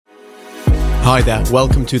Hi there,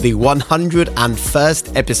 welcome to the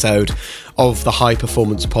 101st episode of the High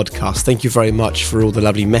Performance Podcast. Thank you very much for all the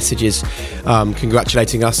lovely messages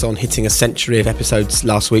congratulating us on hitting a century of episodes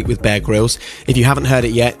last week with Bear Grylls. If you haven't heard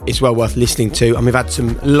it yet, it's well worth listening to, and we've had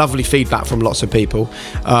some lovely feedback from lots of people,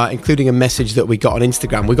 including a message that we got on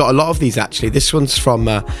Instagram. We got a lot of these actually. This one's from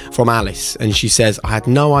Alice, and she says, I had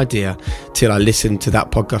no idea till I listened to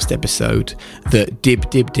that podcast episode that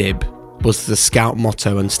dib dib dib was the Scout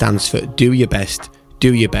motto and stands for do your best,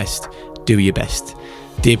 do your best, do your best.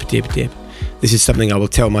 Dib, dib, dib. This is something I will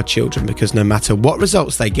tell my children because no matter what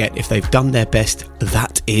results they get, if they've done their best,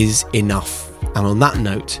 that is enough. And on that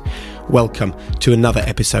note, welcome to another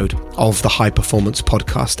episode of the High Performance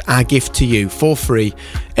Podcast, our gift to you for free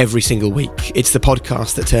every single week. It's the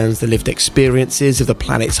podcast that turns the lived experiences of the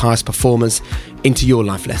planet's highest performers into your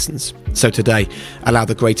life lessons. So today, allow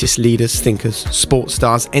the greatest leaders, thinkers, sports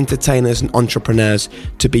stars, entertainers and entrepreneurs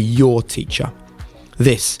to be your teacher.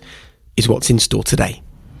 This is what's in store today.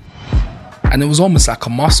 And it was almost like a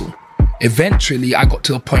muscle. Eventually, I got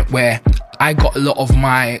to a point where I got a lot of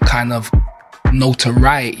my kind of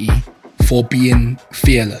notoriety for being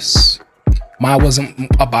fearless. Mine wasn't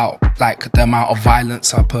about like the amount of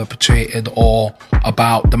violence I perpetrated or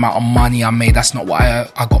about the amount of money I made. That's not why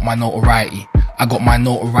I got my notoriety. I got my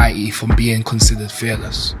notoriety from being considered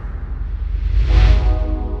fearless.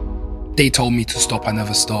 They told me to stop, I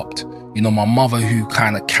never stopped. You know, my mother, who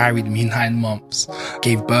kind of carried me 9 months,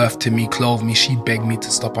 gave birth to me, clothed me, she begged me to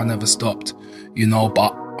stop, I never stopped. You know,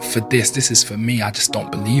 but for this is for me, I just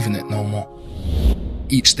don't believe in it no more.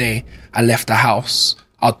 Each day I left the house,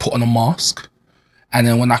 I'd put on a mask, and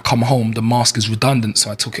then when I come home, the mask is redundant,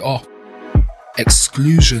 so I took it off.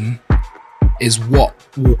 Exclusion is what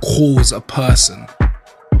will cause a person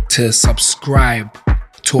to subscribe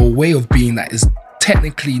to a way of being that is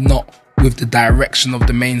technically not with the direction of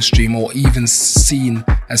the mainstream or even seen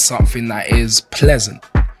as something that is pleasant,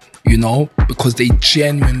 you know, because they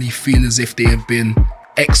genuinely feel as if they have been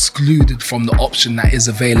excluded from the option that is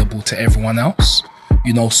available to everyone else.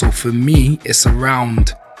 You know, so for me, it's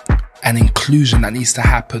around an inclusion that needs to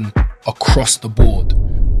happen across the board.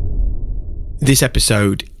 This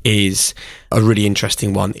episode is a really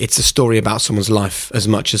interesting one. It's a story about someone's life as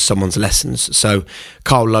much as someone's lessons. So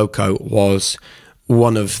Karl Lokko was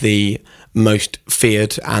one of the most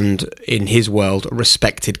feared and, in his world,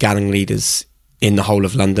 respected gang leaders in the whole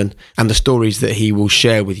of London. And the stories that he will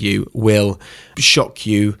share with you will shock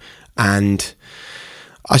you and,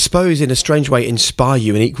 I suppose, in a strange way, inspire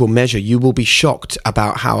you in equal measure. You will be shocked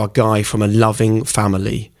about how a guy from a loving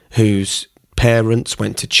family whose parents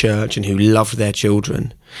went to church and who loved their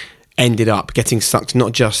children ended up getting sucked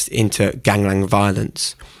not just into gangland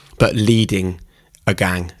violence, but leading a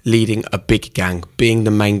gang, leading a big gang, being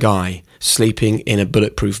the main guy, sleeping in a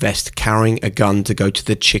bulletproof vest, carrying a gun to go to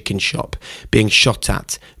the chicken shop, being shot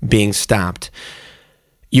at, being stabbed.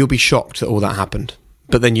 You'll be shocked that all that happened.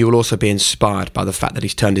 But then you will also be inspired by the fact that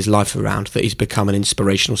he's turned his life around, that he's become an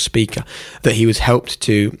inspirational speaker, that he was helped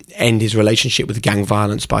to end his relationship with gang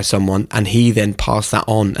violence by someone, and he then passed that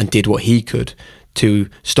on and did what he could to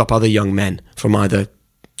stop other young men from either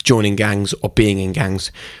joining gangs or being in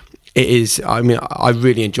gangs. It is, I mean, I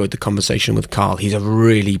really enjoyed the conversation with Karl. He's a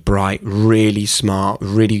really bright, really smart,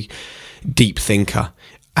 really deep thinker.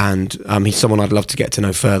 And he's someone I'd love to get to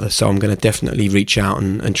know further. So I'm going to definitely reach out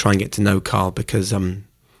and try and get to know Karl because, I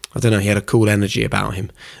don't know, he had a cool energy about him.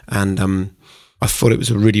 And I thought it was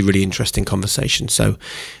a really, really interesting conversation. So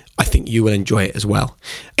I think you will enjoy it as well.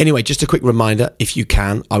 Anyway, just a quick reminder, if you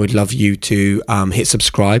can, I would love you to hit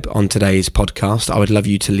subscribe on today's podcast. I would love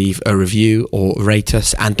you to leave a review or rate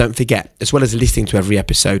us. And don't forget, as well as listening to every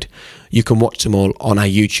episode, you can watch them all on our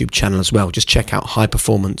YouTube channel as well. Just check out High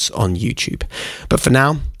Performance on YouTube. But for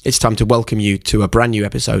now, it's time to welcome you to a brand new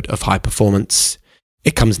episode of High Performance.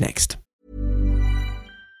 It comes next.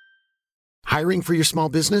 Hiring for your small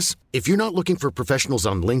business? If you're not looking for professionals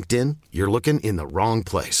on LinkedIn, you're looking in the wrong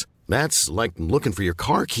place. That's like looking for your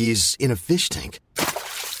car keys in a fish tank.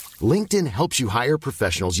 LinkedIn helps you hire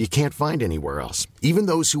professionals you can't find anywhere else, even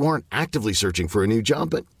those who aren't actively searching for a new job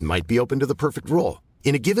but might be open to the perfect role.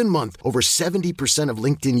 In a given month, over 70% of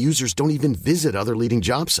LinkedIn users don't even visit other leading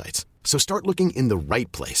job sites. So start looking in the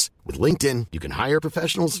right place. With LinkedIn, you can hire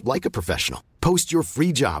professionals like a professional. Post your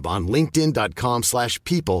free job on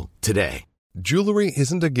linkedin.com/people today. Jewelry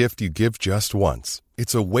isn't a gift you give just once.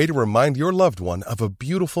 It's a way to remind your loved one of a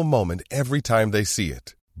beautiful moment every time they see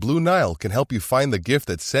it. Blue Nile can help you find the gift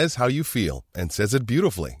that says how you feel and says it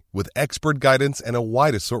beautifully, with expert guidance and a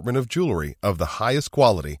wide assortment of jewelry of the highest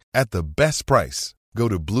quality at the best price. Go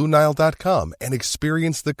to BlueNile.com and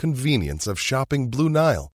experience the convenience of shopping Blue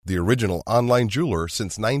Nile, the original online jeweler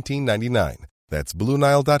since 1999. That's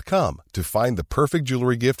BlueNile.com to find the perfect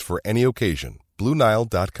jewelry gift for any occasion.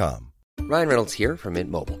 BlueNile.com. Ryan Reynolds here from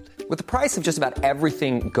Mint Mobile. With the price of just about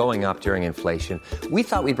everything going up during inflation, we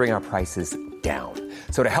thought we'd bring our prices down.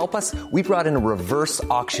 So to help us, we brought in a reverse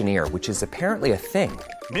auctioneer, which is apparently a thing.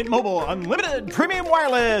 Mint Mobile Unlimited Premium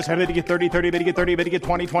Wireless. How to get 30, 30, bit to get 30, bit to get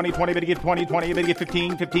 20, 20, 20, bit to get 20, 20, bit to get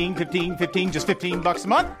 15, 15, 15, 15, just $15 a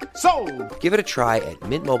month? Sold! Give it a try at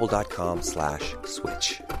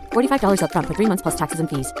mintmobile.com/switch. $45 up front for 3 months plus taxes and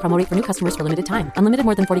fees. Promo rate for new customers for limited time. Unlimited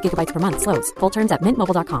more than 40 gigabytes per month. Slows full terms at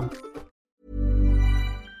mintmobile.com.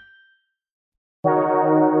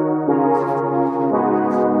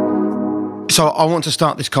 So I want to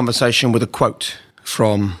start this conversation with a quote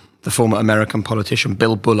from the former American politician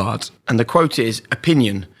Bill Bullard. And the quote is,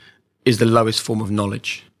 "Opinion is the lowest form of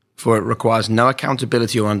knowledge, for it requires no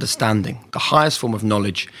accountability or understanding. The highest form of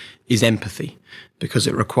knowledge is empathy, because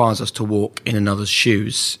it requires us to walk in another's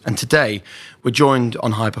shoes." And today, we're joined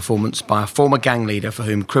on High Performance by a former gang leader for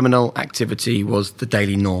whom criminal activity was the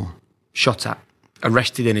daily norm. Shot at,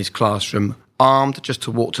 arrested in his classroom, armed just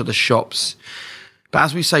to walk to the shops. But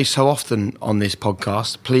as we say so often on this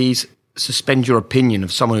podcast, please suspend your opinion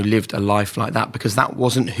of someone who lived a life like that, because that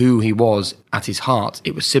wasn't who he was at his heart.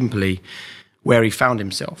 It was simply where he found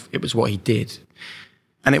himself. It was what he did.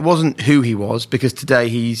 And it wasn't who he was, because today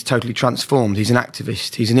he's totally transformed. He's an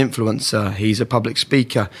activist, he's an influencer, he's a public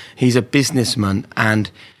speaker, he's a businessman, and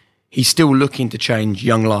he's still looking to change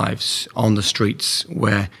young lives on the streets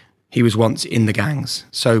where he was once in the gangs.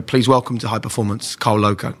 So please welcome to High Performance, Karl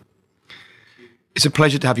Lokko. It's a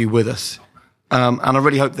pleasure to have you with us. And I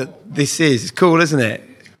really hope that it's cool, isn't it?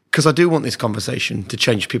 Because I do want this conversation to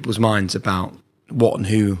change people's minds about what and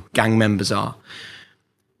who gang members are.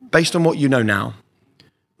 Based on what you know now,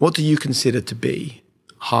 what do you consider to be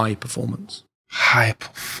high performance? High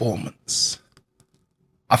performance.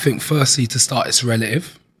 I think firstly, to start, it's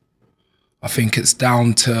relative. I think it's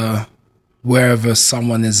down to wherever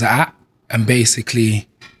someone is at and basically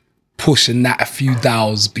pushing that a few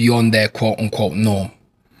dials beyond their quote unquote norm.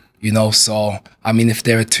 You know, so, I mean, if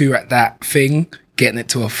there are 2 at that thing, getting it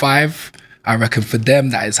to a 5, I reckon for them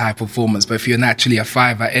that is high performance. But if you're naturally a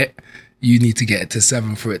 5 at it, you need to get it to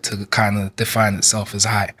 7 for it to kind of define itself as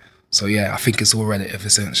high. So yeah, I think it's all relative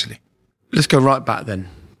essentially. Let's go right back then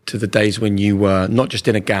to the days when you were not just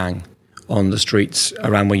in a gang on the streets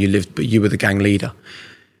around where you lived, but you were the gang leader.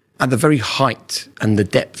 At the very height and the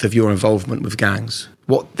depth of your involvement with gangs,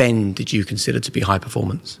 what then did you consider to be high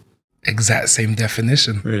performance? Exact same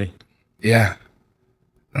definition. Really? Yeah.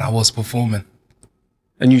 And I was performing.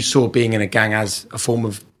 And you saw being in a gang as a form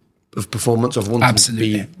of performance, of wanting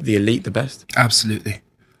Absolutely. to be the elite, the best? Absolutely.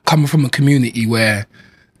 Coming from a community where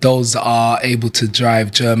those that are able to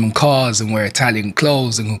drive German cars and wear Italian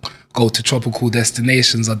clothes and go to tropical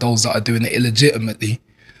destinations are those that are doing it illegitimately.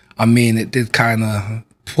 I mean, it did kind of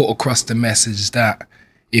put across the message that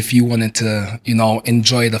if you wanted to, you know,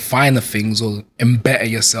 enjoy the finer things or better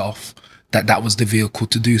yourself, that was the vehicle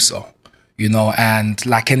to do so, you know, and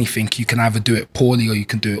like anything, you can either do it poorly or you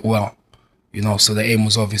can do it well, you know, so the aim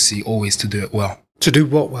was obviously always to do it well. To do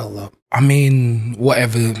what well, though? I mean,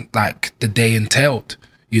 whatever, like, the day entailed,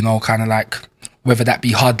 you know, kind of like, whether that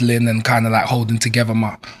be huddling and kind of like holding together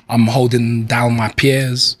I'm holding down my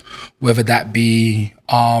peers, whether that be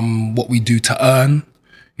what we do to earn,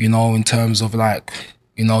 you know, in terms of like,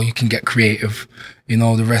 you know, you can get creative, you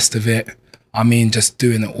know, the rest of it. I mean, just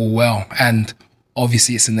doing it all well. And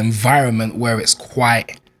obviously it's an environment where it's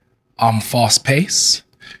quite fast paced.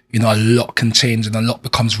 You know, a lot can change and a lot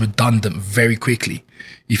becomes redundant very quickly.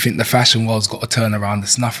 You think the fashion world's got to turn around.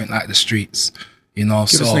 It's nothing like the streets, you know.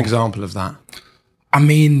 Give us an example of that. I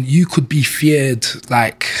mean, you could be feared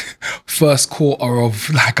like first quarter of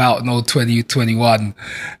like, I don't know, 2021.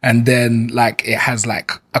 And then like it has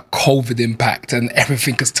like a COVID impact and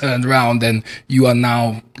everything has turned around and you are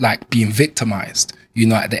now like being victimized, you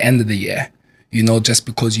know, at the end of the year, you know, just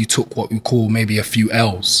because you took what we call maybe a few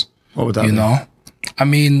L's. What would that mean? You know? I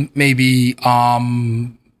mean, maybe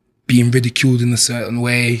being ridiculed in a certain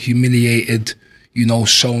way, humiliated, you know,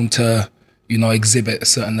 shown to, you know, exhibit a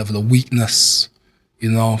certain level of weakness. You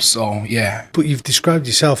know, so, yeah. But you've described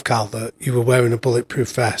yourself, Karl, that you were wearing a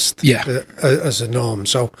bulletproof vest as a norm.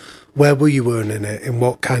 So where were you wearing it? In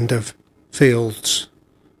what kind of fields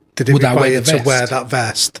did it require you to wear that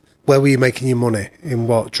vest? Where were you making your money? In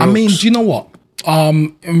what drugs? I mean, do you know what?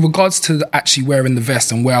 In regards to actually wearing the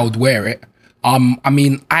vest and where I would wear it, I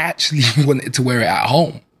mean, I actually wanted to wear it at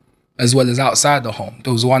home as well as outside the home.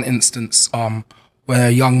 There was one instance where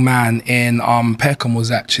a young man in Peckham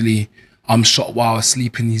was actually shot while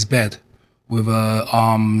asleep in his bed with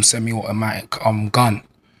a semi-automatic gun.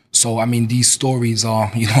 So, I mean, these stories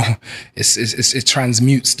are, you know, it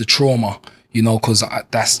transmutes the trauma, you know, because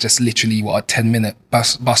that's just literally, a 10-minute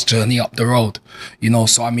bus journey up the road, you know.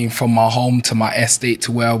 So, I mean, from my home to my estate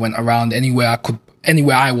to where I went around, anywhere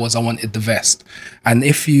I was, I wanted the vest. And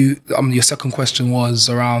if you, your second question was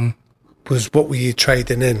around... what were you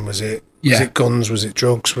trading in? Was it guns? Was it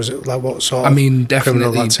drugs? Was it like what sort of... I mean,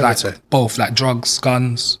 definitely like both, like drugs,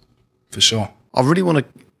 guns, for sure. I really want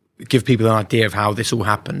to give people an idea of how this all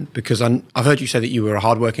happened, because I've heard you say that you were a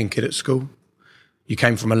hardworking kid at school. You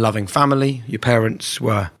came from a loving family. Your parents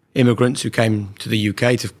were immigrants who came to the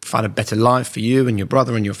UK to find a better life for you and your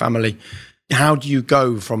brother and your family. How do you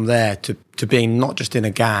go from there to being not just in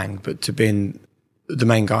a gang, but to being the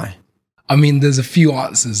main guy? I mean, there's a few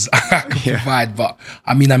answers I can provide, but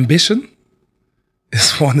I mean, ambition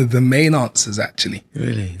is one of the main answers, actually.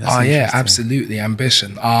 Really? Oh, yeah, absolutely.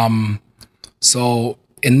 Ambition. So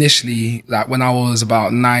initially, like when I was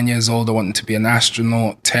about 9 years old, I wanted to be an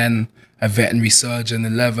astronaut. 10, a veterinary surgeon.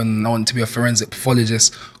 11, I wanted to be a forensic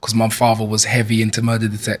pathologist because my father was heavy into murder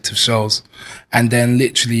detective shows. And then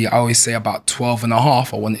literally, I always say about 12 and a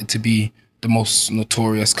half, I wanted to be the most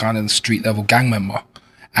notorious kind of street level gang member.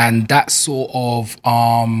 And that sort of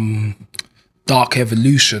dark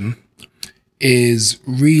evolution is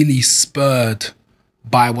really spurred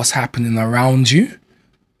by what's happening around you.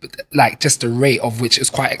 Like just the rate of which is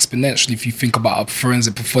quite exponential if you think about a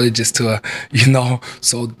forensic pathologist to a, you know,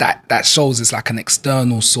 so that shows it's like an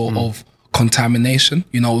external sort of contamination,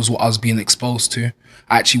 you know, is what I was being exposed to.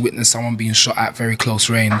 I actually witnessed someone being shot at very close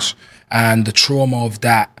range, and the trauma of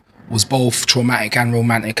that was both traumatic and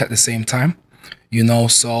romantic at the same time, you know.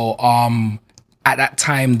 So at that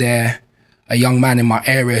time there, a young man in my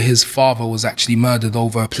area, his father was actually murdered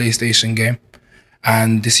over a PlayStation game.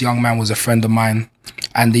 And this young man was a friend of mine.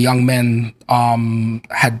 And the young men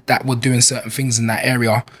that were doing certain things in that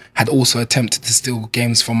area had also attempted to steal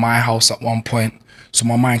games from my house at one point. So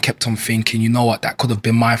my mind kept on thinking, you know what, that could have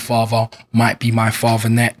been my father, might be my father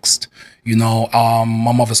next. You know,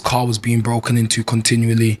 my mother's car was being broken into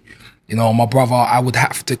continually. You know, my brother, I would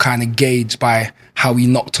have to kind of gauge by how he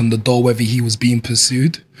knocked on the door whether he was being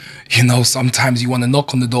pursued. You know, sometimes you want to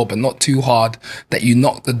knock on the door, but not too hard that you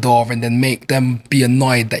knock the door and then make them be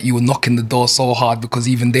annoyed that you were knocking the door so hard because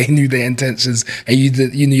even they knew their intentions and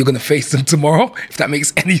you know you're going to face them tomorrow, if that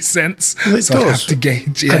makes any sense. Well, it so does. I have to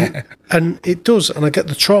gauge, yeah. And it does, and I get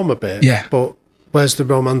the trauma bit, yeah. But where's the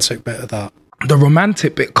romantic bit of that? The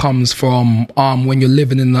romantic bit comes from when you're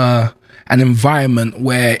living in an environment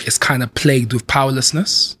where it's kind of plagued with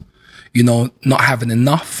powerlessness, you know, not having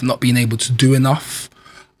enough, not being able to do enough.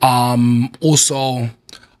 Also,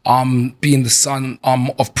 being the son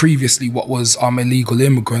of previously what was illegal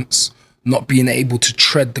immigrants, not being able to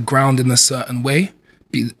tread the ground in a certain way,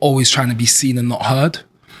 always trying to be seen and not heard.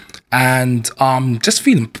 And just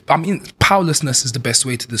feeling, I mean, powerlessness is the best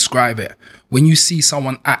way to describe it. When you see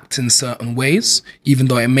someone act in certain ways, even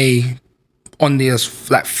though it may, on the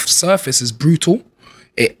surface, is brutal,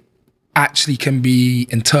 it actually can be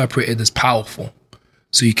interpreted as powerful.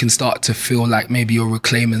 So you can start to feel like maybe you're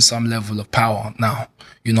reclaiming some level of power now.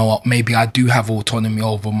 You know what, maybe I do have autonomy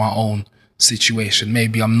over my own situation.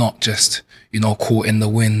 Maybe I'm not just, you know, caught in the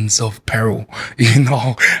winds of peril, you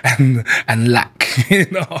know, and lack, you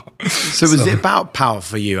know. So was it about power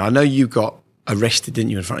for you? I know you got arrested, didn't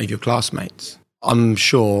you, in front of your classmates? I'm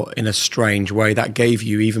sure in a strange way that gave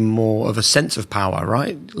you even more of a sense of power,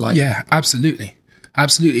 right? Like, yeah, absolutely.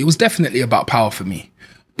 Absolutely. It was definitely about power for me.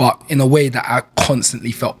 But in a way that I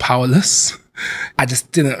constantly felt powerless. I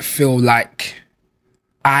just didn't feel like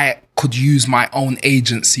I could use my own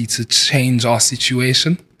agency to change our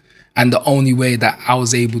situation. And the only way that I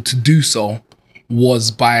was able to do so was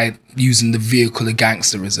by using the vehicle of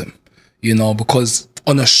gangsterism, you know, because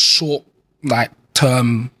on a short,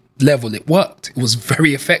 term level, it worked. It was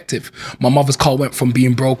very effective. My mother's car went from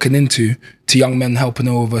being broken into to young men helping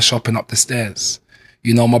her over shopping up the stairs.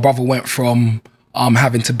 You know, my brother went from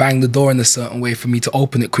having to bang the door in a certain way for me to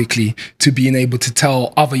open it quickly to being able to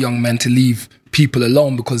tell other young men to leave people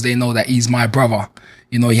alone because they know that he's my brother.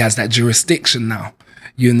 You know, he has that jurisdiction now.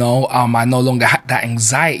 You know, I no longer had that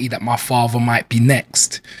anxiety that my father might be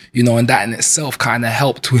next, you know, and that in itself kind of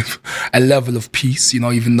helped with a level of peace, you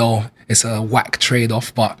know, even though it's a whack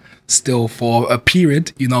trade-off, but still for a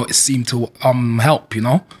period, you know, it seemed to help, you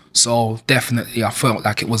know. So definitely I felt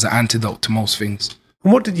like it was an antidote to most things.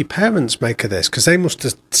 And what did your parents make of this? Because they must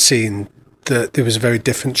have seen that there was a very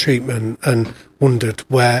different treatment and wondered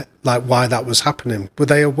why that was happening. Were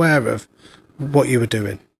they aware of what you were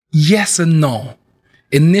doing? Yes and no.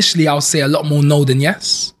 Initially, I'll say a lot more no than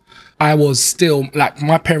yes. I was still, like,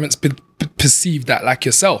 my parents perceived that like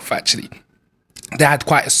yourself, actually. They had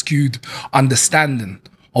quite a skewed understanding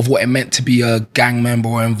of what it meant to be a gang member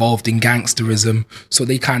or involved in gangsterism. So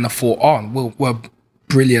they kind of thought, oh, we're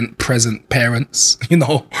brilliant present parents, you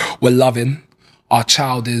know, we're loving. Our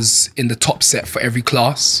child is in the top set for every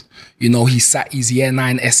class. You know, he's year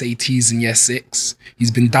 9 SATs in year 6.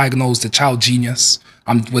 He's been diagnosed a child genius.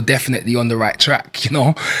 We're definitely on the right track, you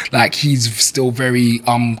know. Like, he's still very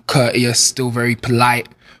courteous, still very polite,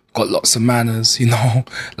 got lots of manners, you know.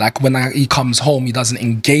 Like, when he comes home, he doesn't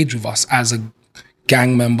engage with us as a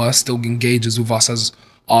gang member, still engages with us as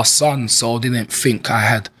our son. So I didn't think I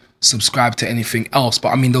had subscribed to anything else. But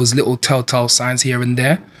I mean, those little telltale signs here and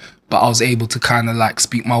there. But I was able to kind of like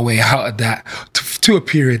speak my way out of that to a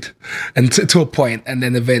period and to a point. And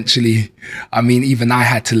then eventually, I mean, even I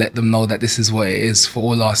had to let them know that this is what it is for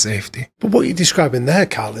all our safety. But what you're describing there,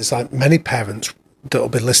 Karl, is like many parents that will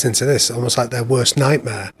be listening to this, almost like their worst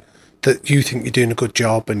nightmare, that you think you're doing a good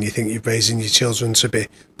job and you think you're raising your children to be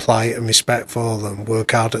polite and respectful and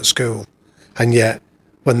work hard at school. And yet,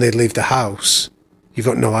 when they leave the house, you've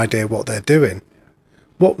got no idea what they're doing.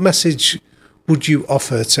 What message would you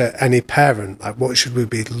offer to any parent? Like, what should we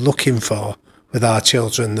be looking for with our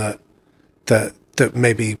children that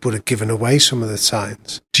maybe would have given away some of the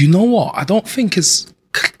signs? Do you know what? I don't think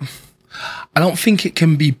it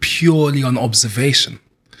can be purely on observation.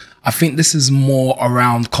 I think this is more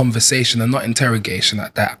around conversation and not interrogation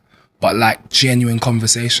at that, but like genuine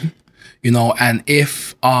conversation, you know. And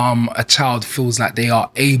if a child feels like they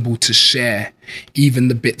are able to share even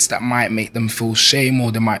the bits that might make them feel shame,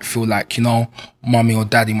 or they might feel like, you know, mommy or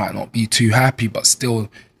daddy might not be too happy, but still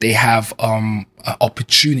they have an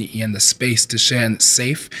opportunity and the space to share, and it's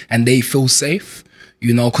safe and they feel safe.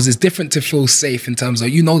 You know, because it's different to feel safe in terms of,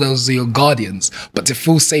 you know, those are your guardians, but to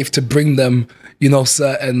feel safe to bring them, you know,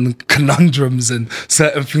 certain conundrums and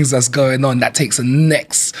certain things that's going on, that takes a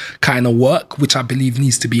next kind of work, which I believe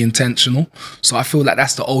needs to be intentional. So I feel like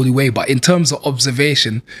that's the only way. But in terms of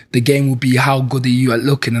observation, the game will be how good are you at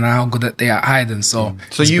looking and how good are they at hiding. So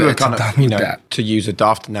you were kind of, you know, to use a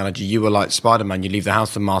daft analogy, you were like Spider-Man. You leave the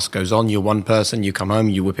house, the mask goes on, you're one person, you come home,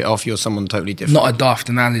 you whip it off, you're someone totally different. Not a daft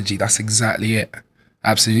analogy, that's exactly it.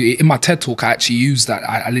 Absolutely. In my TED talk, I actually use that.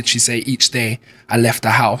 I literally say each day I left the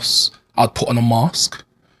house, I'd put on a mask.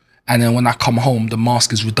 And then when I come home, the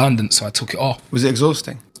mask is redundant, so I took it off. Was it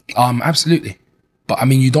exhausting? Absolutely. But I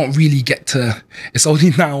mean, you don't really get to, it's only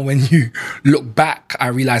now when you look back, I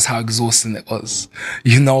realize how exhausting it was,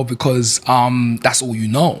 you know, because that's all you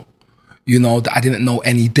know, that I didn't know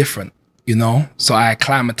any different, you know, so I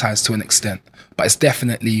acclimatized to an extent, but it's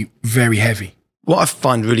definitely very heavy. What I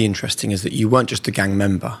find really interesting is that you weren't just a gang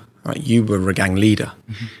member, right? You were a gang leader.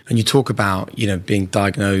 Mm-hmm. And you talk about, you know, being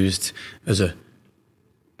diagnosed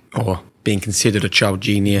or being considered a child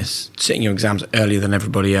genius, sitting your exams earlier than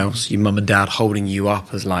everybody else, your mum and dad holding you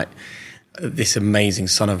up as like this amazing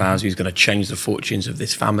son of ours who's going to change the fortunes of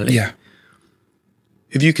this family. Yeah.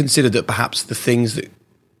 Have you considered that perhaps the things that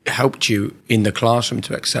helped you in the classroom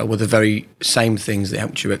to excel were the very same things that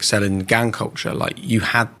helped you excel in gang culture? Like, you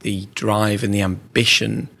had the drive and the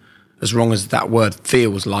ambition, as wrong as that word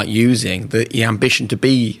feels like using, the ambition to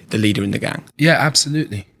be the leader in the gang. Yeah,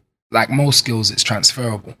 absolutely. Like most skills, it's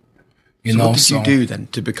transferable. You know, what did you do then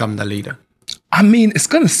to become the leader? I mean, it's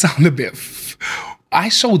going to sound a bit... I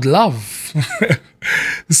showed love.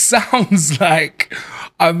 Sounds like...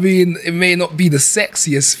 I mean, it may not be the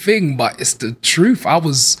sexiest thing, but it's the truth.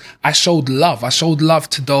 I showed love. I showed love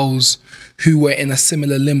to those who were in a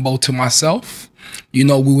similar limbo to myself. You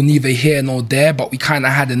know, we were neither here nor there, but we kind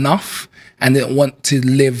of had enough and didn't want to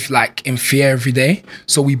live like in fear every day.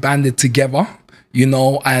 So we banded together, you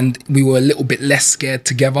know, and we were a little bit less scared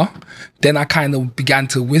together. Then I kind of began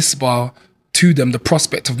to whisper to them the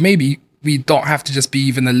prospect of maybe we don't have to just be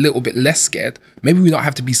even a little bit less scared. Maybe we don't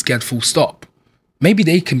have to be scared full stop. Maybe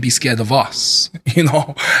they can be scared of us, you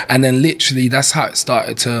know? And then literally that's how it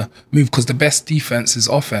started to move, because the best defense is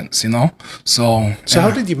offense, you know? So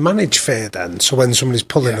how did you manage fear then? So when somebody's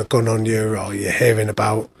pulling a gun on you, or you're hearing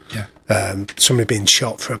about somebody being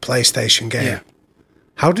shot for a PlayStation game,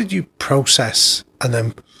 how did you process and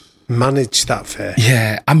then manage that fear?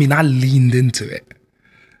 Yeah, I mean, I leaned into it.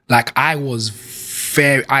 Like, I was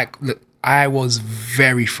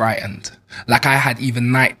very frightened. Like, I had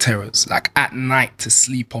even night terrors. Like, at night to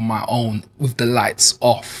sleep on my own with the lights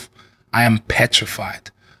off, I am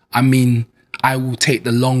petrified. I mean, I will take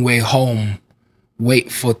the long way home,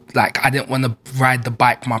 wait for, like, I didn't want to ride the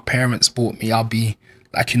bike my parents bought me. I'll be,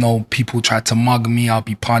 like, you know, people try to mug me, I'll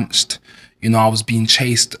be punched. You know, I was being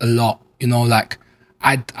chased a lot. You know, like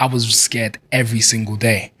I was scared every single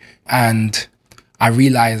day. And I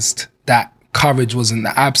realized that courage wasn't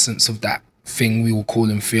the absence of that thing we were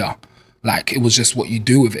calling fear. Like, it was just what you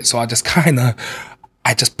do with it. So I just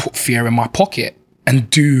put fear in my pocket and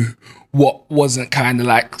do what wasn't kind of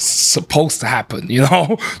like supposed to happen, you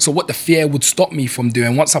know? So what the fear would stop me from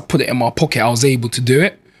doing, once I put it in my pocket, I was able to do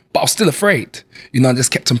it, but I was still afraid. You know, I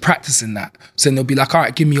just kept on practicing that. So then they'll be like, all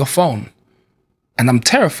right, give me your phone. And I'm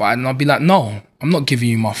terrified. And I'll be like, no, I'm not giving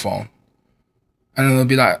you my phone. And then they'll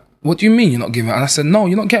be like, what do you mean you're not giving it? And I said, no,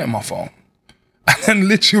 you're not getting my phone. And then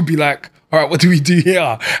literally be like, all right, what do we do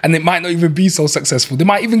here? And it might not even be so successful. They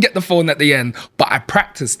might even get the phone at the end, but I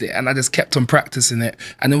practiced it and I just kept on practicing it.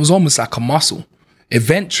 And it was almost like a muscle.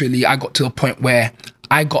 Eventually, I got to a point where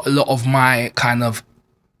I got a lot of my kind of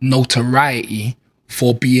notoriety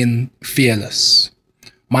for being fearless.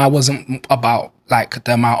 Mine wasn't about like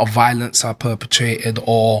the amount of violence I perpetrated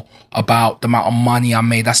or about the amount of money I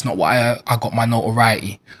made. That's not why I got my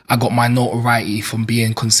notoriety. I got my notoriety from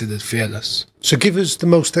being considered fearless. So give us the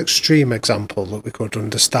most extreme example that we could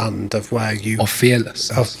understand of where you... Of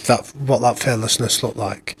fearless. Of that, what that fearlessness looked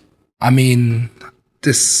like. I mean,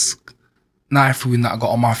 this knife wound that I got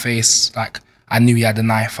on my face, like, I knew he had a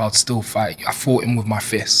knife, I'd still fight. I fought him with my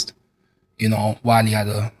fist, you know, while he had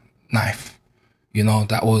a knife. You know,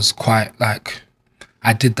 that was quite like...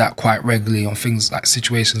 I did that quite regularly on things like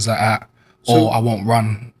situations like that. So, or I won't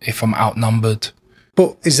run if I'm outnumbered.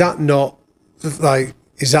 But is that not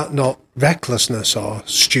recklessness or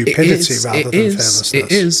stupidity rather than fearlessness?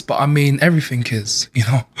 It is, but I mean, everything is, you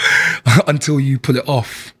know, until you pull it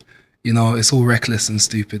off. You know, it's all reckless and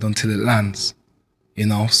stupid until it lands. You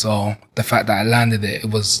know, so the fact that I landed it, it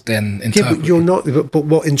was then interpreted. Yeah, but you're not, but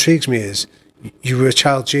what intrigues me is you were a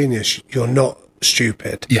child genius. You're not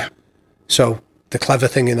stupid. Yeah. So the clever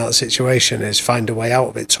thing in that situation is find a way out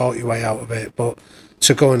of it, talk your way out of it. But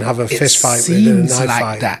to go and have a fist fight with a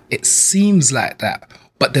knife fight. It seems like that.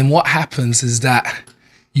 But then what happens is that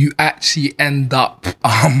you actually end up,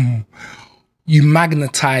 you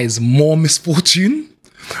magnetize more misfortune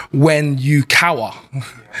when you cower.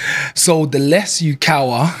 So the less you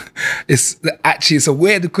cower, it's a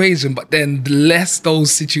weird equation, but then the less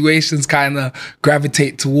those situations kind of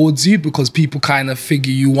gravitate towards you because people kind of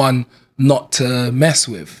figure you one not to mess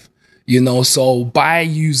with, you know. So by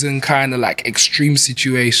using kind of like extreme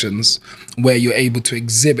situations where you're able to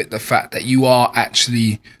exhibit the fact that you are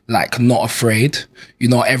actually like not afraid, you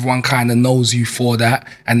know, everyone kind of knows you for that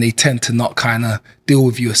and they tend to not kind of deal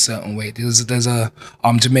with you a certain way. There's a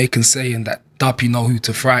Jamaican saying that Duppy know who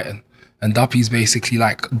to frighten, and Duppy's basically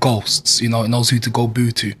like ghosts, you know, it knows who to go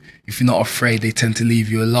boo to. If you're not afraid, they tend to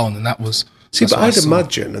leave you alone, and that was... See, but I'd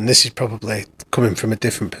imagine, and this is probably coming from a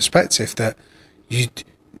different perspective, that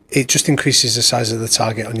it just increases the size of the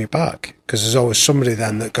target on your back, because there's always somebody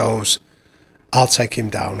then that goes, I'll take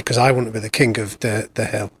him down, because I want to be the king of the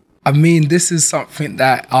hill. I mean, this is something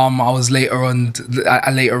that I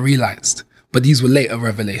later realised, but these were later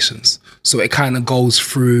revelations. So it kind of goes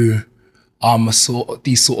through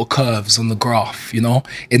these sort of curves on the graph, you know.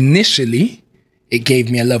 Initially, it gave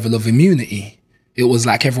me a level of immunity. It was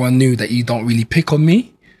like everyone knew that you don't really pick on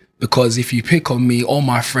me, because if you pick on me, all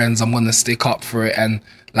my friends, I'm going to stick up for it. And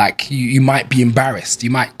like, you might be embarrassed. You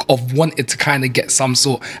might have wanted to kind of get some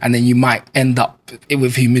sort, and then you might end up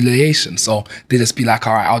with humiliation. So they just be like,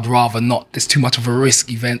 all right, I'd rather not. There's too much of a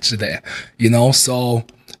risky venture there, you know? So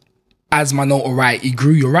as my notoriety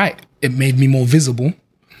grew, you're right, it made me more visible.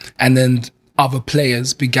 And then other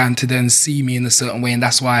players began to then see me in a certain way. And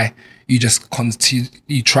that's why you just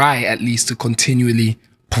you try at least to continually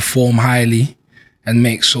perform highly and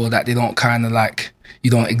make sure that they don't kind of like,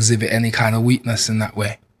 you don't exhibit any kind of weakness in that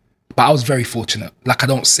way. But I was very fortunate. Like, I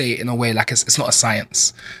don't say it in a way like it's not a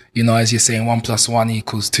science. You know, as you're saying, 1 + 1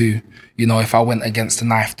 = 2. You know, if I went against the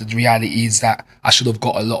knife, the reality is that I should have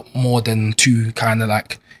got a lot more than 2 kind of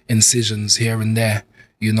like incisions here and there.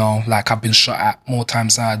 You know, like I've been shot at more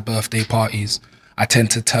times than I had birthday parties. I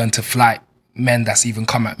tend to turn to flight men that's even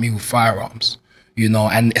come at me with firearms, you know,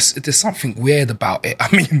 and there's something weird about it.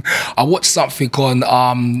 I mean, I watched something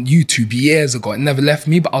on YouTube years ago. It never left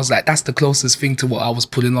me, but I was like, that's the closest thing to what I was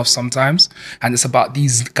pulling off sometimes. And it's about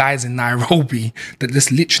these guys in Nairobi that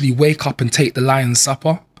just literally wake up and take the lion's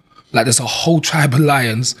supper. Like, there's a whole tribe of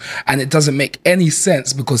lions, and it doesn't make any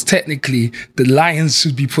sense because technically the lions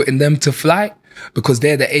should be putting them to flight, because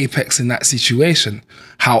they're the apex in that situation.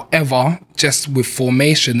 However, just with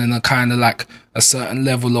formation and a kind of like a certain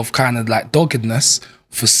level of kind of like doggedness,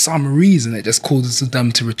 for some reason it just causes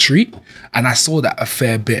them to retreat. And I saw that a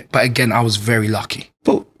fair bit. But again, I was very lucky.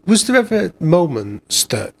 But was there ever moments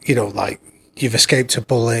that, you know, like you've escaped a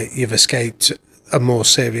bullet, you've escaped a more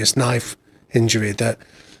serious knife injury, that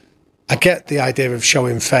I get the idea of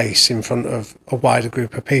showing face in front of a wider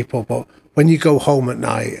group of people, but when you go home at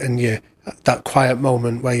night and that quiet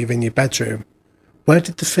moment where you're in your bedroom, where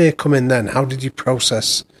did the fear come in then? How did you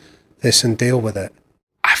process this and deal with it?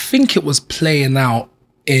 I think it was playing out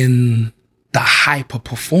in the hyper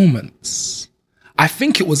performance. I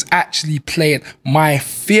think it was actually my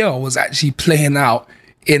fear was actually playing out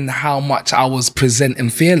in how much I was presenting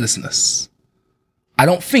fearlessness. I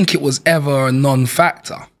don't think it was ever a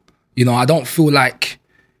non-factor. You know, I don't feel like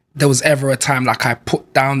there was ever a time like I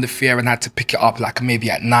put down the fear and had to pick it up, like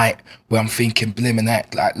maybe at night where I'm thinking, blimmin'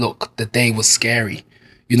 heck, like, look, the day was scary.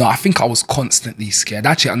 You know, I think I was constantly scared.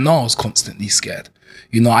 Actually, I know I was constantly scared.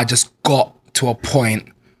 You know, I just got to a point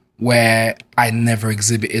where I never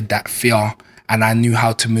exhibited that fear and I knew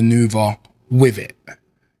how to maneuver with it,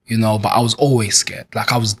 you know, but I was always scared.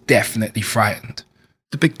 Like, I was definitely frightened.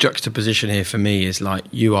 The big juxtaposition here for me is like,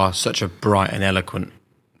 you are such a bright and eloquent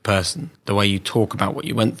person. The way you talk about what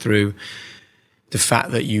you went through, the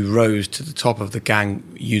fact that you rose to the top of the gang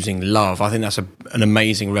using love, I think that's an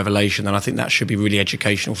amazing revelation. And I think that should be really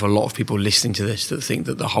educational for a lot of people listening to this, that think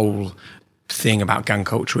that the whole thing about gang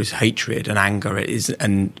culture is hatred and anger. It is,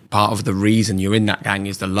 and part of the reason you're in that gang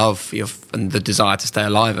is the love for and the desire to stay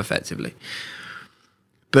alive, effectively.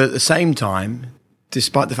 But at the same time,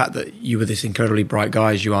 despite the fact that you were this incredibly bright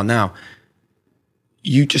guy as you are now,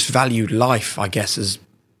 you just valued life, I guess,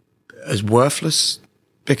 as worthless,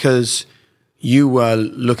 because you were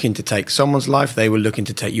looking to take someone's life, they were looking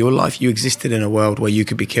to take your life. You existed in a world where you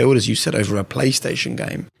could be killed, as you said, over a PlayStation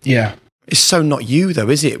game. Yeah. It's so not you, though,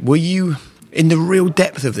 is it? Were you in the real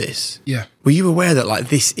depth of this? Yeah. Were you aware that, like,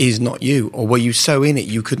 this is not you? Or were you so in it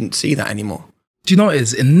you couldn't see that anymore? Do you know what it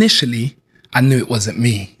is? Initially, I knew it wasn't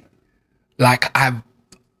me. Like,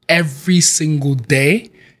 every single day,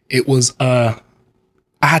 it was, I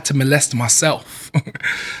had to molest myself.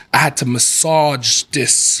 I had to massage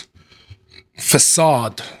this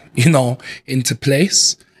facade, you know, into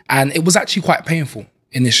place. And it was actually quite painful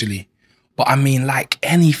initially. But I mean, like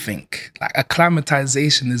anything, like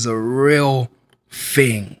acclimatization is a real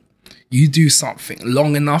thing. You do something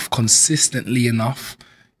long enough, consistently enough,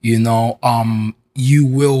 you know, you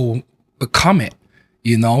will become it,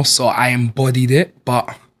 you know. So I embodied it,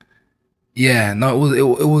 but yeah, no,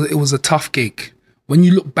 it was a tough gig. When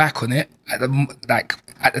you look back on it, at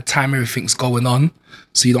the time everything's going on,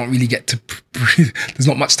 so you don't really get to breathe. There's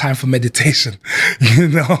not much time for meditation, you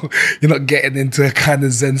know. You're not getting into a kind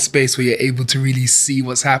of Zen space where you're able to really see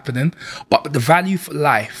what's happening. But the value for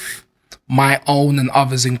life, my own and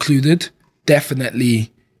others included,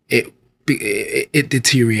 definitely it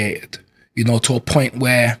deteriorated, you know, to a point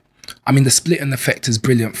where, I mean, the splitting effect is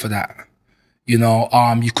brilliant for that. You know,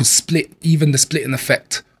 you could split even the splitting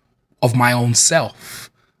effect of my own self,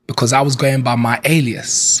 because I was going by my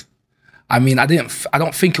alias. I mean, I don't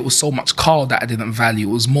think it was so much Karl that I didn't value.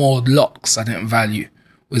 It was more Locks I didn't value,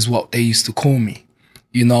 was what they used to call me,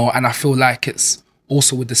 you know. And I feel like it's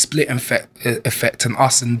also with the split effect and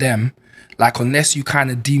us and them, like, unless you kind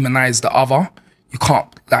of demonize the other, you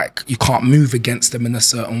can't move against them in a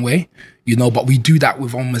certain way, you know. But we do that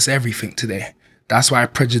with almost everything today. That's why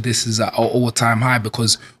prejudice is at an all-time high,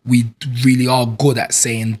 because we really are good at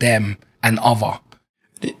saying them and other.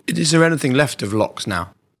 Is there anything left of Locks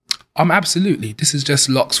now? Absolutely. This is just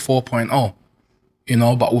Locks 4.0, you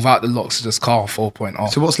know, but without the Locks, it's just Karl 4.0.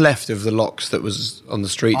 So what's left of the Locks that was on the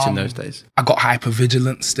streets in those days? I got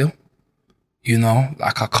hypervigilant still, you know,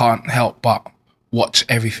 like I can't help but watch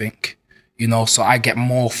everything, you know, so I get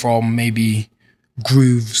more from maybe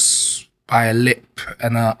grooves by a lip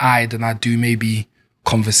and an eye than I do maybe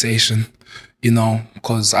conversation, you know,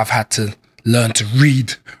 because I've had to learn to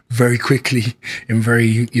read very quickly in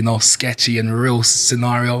very, you know, sketchy and real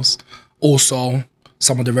scenarios. Also,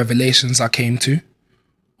 some of the revelations I came to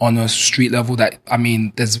on a street level that, I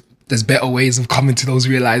mean, there's better ways of coming to those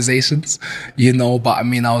realizations, you know, but I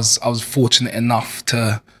mean, I was fortunate enough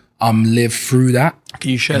to live through that.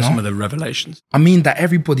 Can you share some of the revelations? I mean, that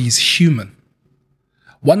everybody's human.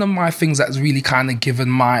 One of my things that's really kind of given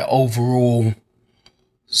my overall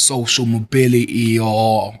social mobility,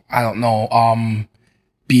 or I don't know,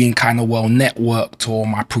 being kind of well networked, or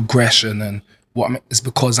my progression and what is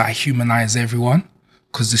because I humanize everyone,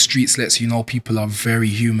 because the streets lets you know people are very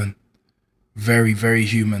human, very, very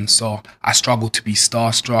human. So I struggle to be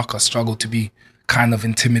starstruck. I struggle to be kind of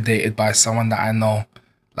intimidated by someone that I know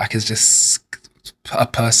like is just a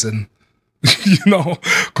person, you know,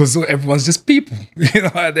 because everyone's just people, you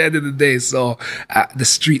know, at the end of the day. So the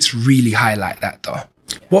streets really highlight that though.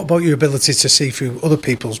 What about your ability to see through other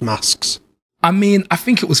people's masks? I mean, I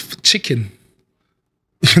think it was chicken,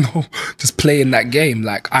 you know, just playing that game.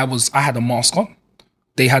 Like I had a mask on.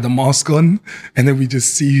 They had a mask on, and then we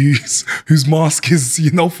just see whose mask is,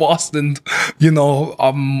 you know, fastened, you know,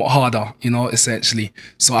 harder, you know, essentially.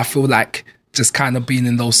 So I feel like just kind of being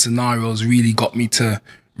in those scenarios really got me to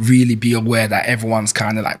really be aware that everyone's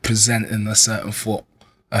kind of like presenting a certain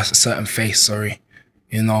face,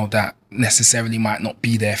 you know, that necessarily might not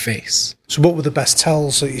be their face. So what were the best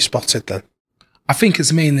tells that you spotted then? I think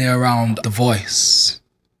it's mainly around the voice.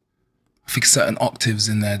 I think certain octaves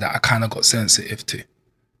in there that I kind of got sensitive to.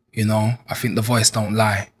 You know, I think the voice don't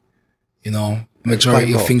lie. You know,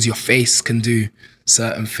 majority of things your face can do,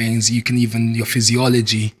 certain things. You can even, your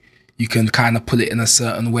physiology, you can kind of pull it in a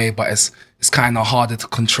certain way, but it's kind of harder to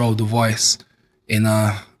control the voice in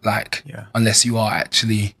unless you are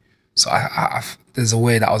actually. So I there's a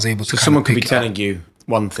way that I was able to. So someone could be telling you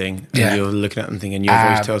one thing, and you're looking at them thinking, your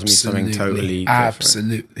voice tells me something totally different.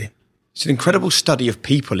 Absolutely. It's an incredible study of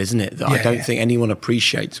people, isn't it? That I don't think anyone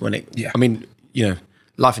appreciates when it. Yeah. I mean, you know,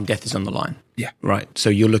 life and death is on the line. Yeah. Right. So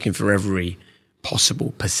you're looking for every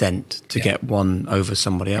possible percent to get one over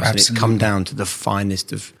somebody else. Absolutely. And it's come down to the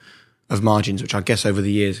finest of margins, which I guess over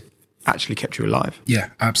the years actually kept you alive. Yeah,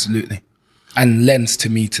 absolutely. And lends to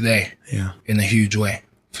me today. Yeah. In a huge way,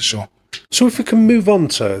 for sure. So if we can move on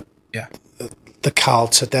to the Karl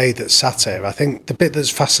today that sat here, I think the bit that's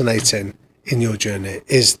fascinating in your journey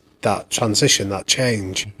is that transition, that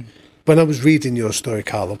change. Mm-hmm. When I was reading your story,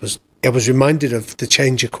 Karl, I was reminded of the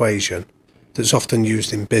change equation that's often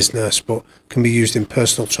used in business, but can be used in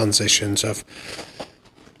personal transitions. Of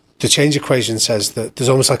the change equation says that there's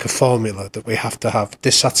almost like a formula that we have to have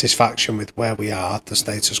dissatisfaction with where we are, the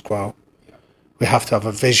status quo. We have to have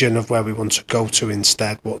a vision of where we want to go to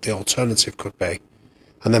instead, what the alternative could be.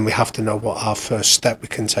 And then we have to know what our first step we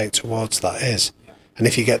can take towards that is. And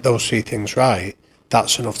if you get those three things right,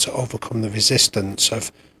 that's enough to overcome the resistance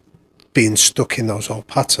of being stuck in those old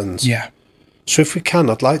patterns. Yeah. So if we can,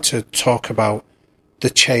 I'd like to talk about the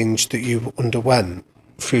change that you underwent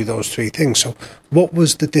through those three things. So what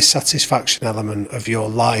was the dissatisfaction element of your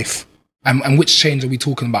life? And which change are we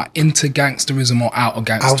talking about? Into gangsterism or out of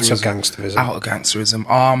gangsterism? Out of gangsterism. Out of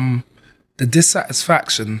gangsterism. The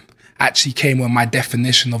dissatisfaction actually came when my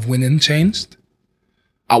definition of winning changed.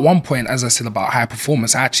 At one point, as I said about high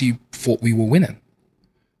performance, I actually thought we were winning.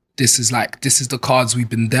 This is the cards we've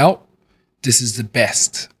been dealt. This is the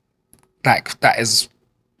best. Like, has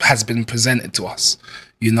been presented to us,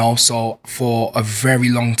 you know? So for a very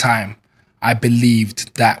long time, I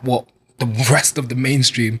believed that what the rest of the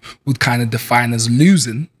mainstream would kind of define as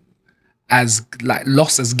losing, as like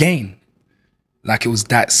loss as gain. Like it was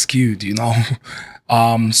that skewed, you know?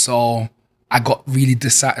 So I got really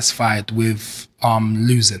dissatisfied with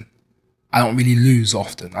losing. I don't really lose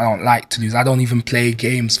often. I don't like to lose. I don't even play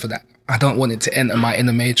games for that. I don't want it to enter my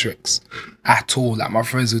inner matrix at all. Like my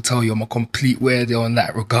friends will tell you, I'm a complete weirdo in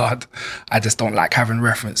that regard. I just don't like having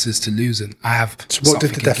references to losing. I have. So what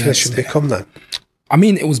did the definition become then? I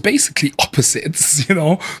mean, it was basically opposites, you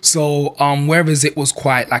know? So whereas it was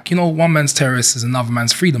quite like, you know, one man's terrorist is another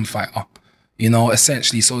man's freedom fighter, you know,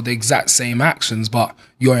 essentially. So the exact same actions, but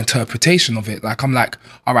your interpretation of it. Like, I'm like,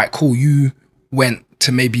 all right, cool. You went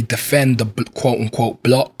to maybe defend the quote unquote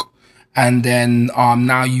block. And then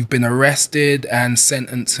now you've been arrested and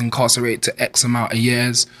sentenced, incarcerated to X amount of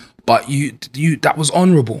years. But you that was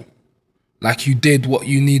honorable. Like you did what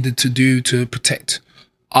you needed to do to protect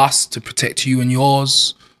us, to protect you and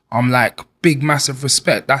yours. I'm like, big, massive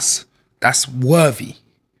respect. That's worthy,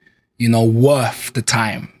 you know, worth the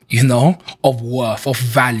time, you know, of worth, of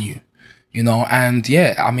value, you know. And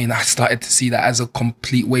yeah, I mean, I started to see that as a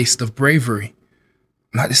complete waste of bravery.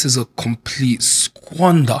 Like, this is a complete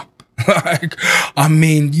squander. Like, I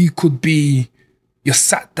mean, you're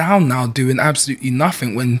sat down now doing absolutely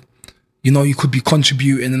nothing when, you know, you could be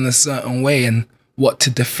contributing in a certain way and what to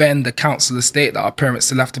defend the council estate that our parents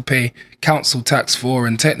still have to pay council tax for.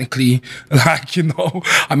 And technically, like, you know,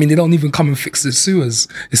 I mean, they don't even come and fix the sewers.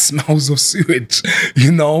 It smells of sewage,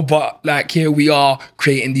 you know, but like here we are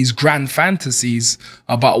creating these grand fantasies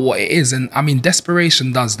about what it is. And I mean,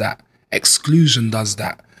 desperation does that. Exclusion does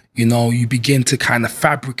that. You know, you begin to kind of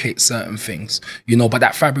fabricate certain things, you know, but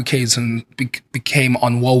that fabrication became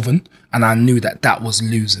unwoven, and I knew that was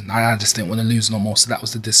losing. I just didn't want to lose no more, so that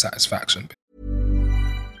was the dissatisfaction.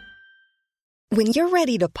 When you're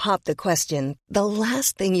ready to pop the question, the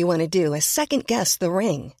last thing you want to do is second-guess the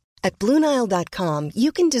ring. At BlueNile.com,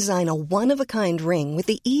 you can design a one-of-a-kind ring with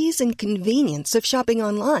the ease and convenience of shopping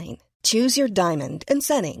online. Choose your diamond and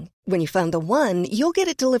setting. When you find the one, you'll get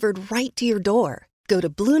it delivered right to your door. Go to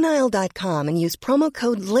BlueNile.com and use promo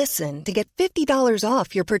code LISTEN to get $50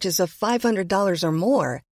 off your purchase of $500 or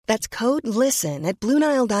more. That's code LISTEN at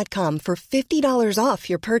BlueNile.com for $50 off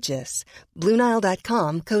your purchase.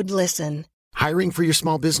 BlueNile.com, code LISTEN. Hiring for your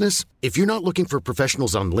small business? If you're not looking for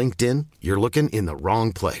professionals on LinkedIn, you're looking in the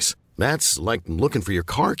wrong place. That's like looking for your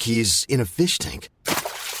car keys in a fish tank.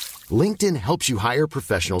 LinkedIn helps you hire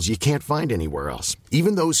professionals you can't find anywhere else,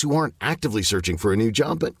 even those who aren't actively searching for a new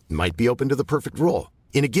job but might be open to the perfect role.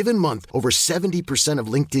 In a given month, over 70% of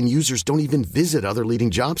LinkedIn users don't even visit other leading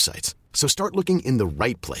job sites. So start looking in the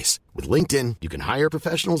right place. With LinkedIn, you can hire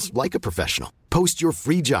professionals like a professional. Post your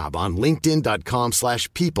free job on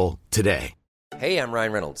linkedin.com/people today. Hey, I'm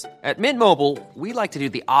Ryan Reynolds. At Mint Mobile, we like to do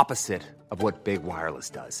the opposite of what Big Wireless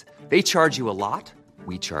does. They charge you a lot.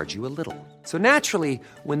 We charge you a little. So naturally,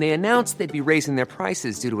 when they announced they'd be raising their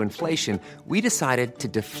prices due to inflation, we decided to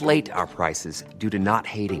deflate our prices due to not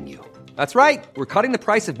hating you. That's right. We're cutting the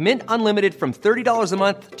price of Mint Unlimited from $30 a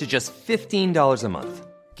month to just $15 a month.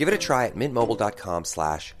 Give it a try at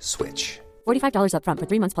mintmobile.com/switch. $45 up front for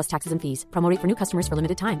 3 months plus taxes and fees. Promo rate for new customers for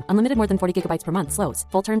limited time. Unlimited more than 40 gigabytes per month. Slows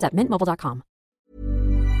full terms at mintmobile.com.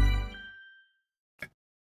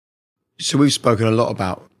 So we've spoken a lot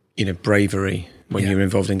about, bravery when Yeah. you're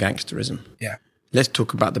involved in gangsterism. Yeah. Let's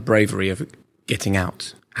talk about the bravery of getting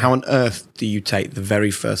out. How on earth do you take the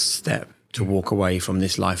very first step to walk away from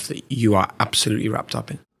this life that you are absolutely wrapped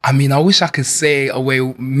up in? I mean, I wish I could say a way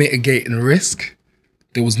mitigating risk.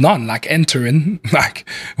 There was none. Like entering, it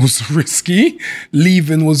was risky.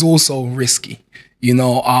 Leaving was also risky.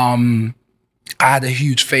 I had a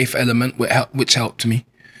huge faith element which helped me,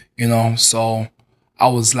 so I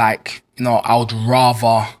was like, I would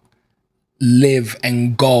rather live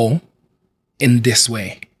and go in this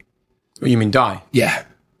way. What, you mean die? Yeah.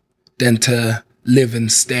 Than to live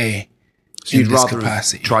and stay. So you'd in this rather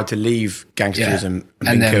capacity. have tried to leave gangsterism and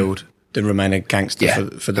been killed than remain a gangster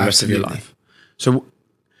for the rest of your life. So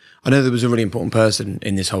I know there was a really important person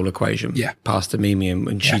in this whole equation, Pastor Mimi,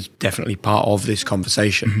 and she's definitely part of this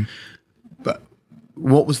conversation. Mm-hmm. But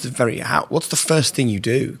what's the first thing you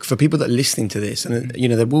do for people that are listening to this? And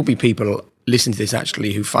there will be people listening to this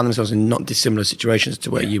actually who find themselves in not dissimilar situations to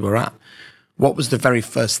where you were at. What was the very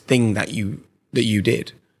first thing that you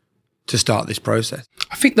did to start this process?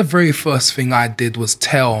 I think the very first thing I did was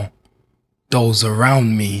tell those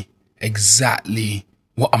around me exactly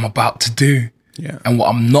what I'm about to do and what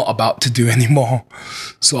I'm not about to do anymore.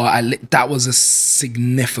 So that was a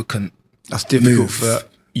significant That's difficult move. for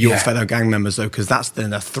your fellow gang members though, because that's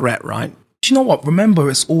then a threat, right? Do you know what? Remember,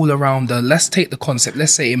 it's all around let's take the concept.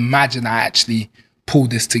 Let's say, imagine I actually pull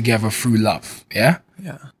this together through love. Yeah?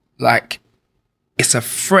 Yeah. Like, it's a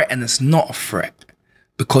threat and it's not a threat.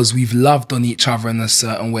 Because we've loved on each other in a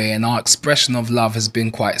certain way and our expression of love has been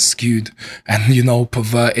quite skewed and,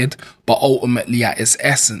 perverted. But ultimately, at its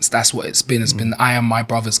essence, that's what it's been. It's been, I am my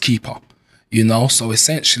brother's keeper, So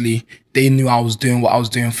essentially, they knew I was doing what I was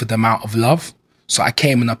doing for them out of love. So I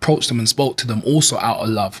came and approached them and spoke to them also out of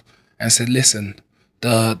love and said, listen,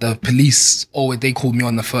 the police, they called me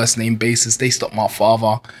on the first name basis. They stopped my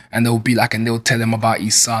father and they'll be like, and they'll tell him about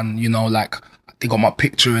his son, they got my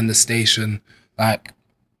picture in the station.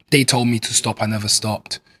 They told me to stop. I never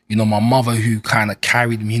stopped. My mother, who kind of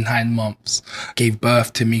carried me 9 months, gave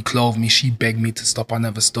birth to me, clothed me. She begged me to stop. I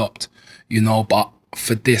never stopped. But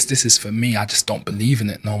for this is for me. I just don't believe in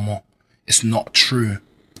it no more. It's not true.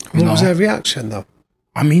 What was their reaction though?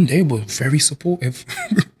 I mean, they were very supportive.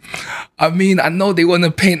 I know they want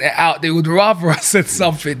to paint it out. They would rather I said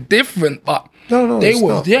something different, but they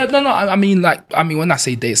were. Not. Yeah, no. I mean, when I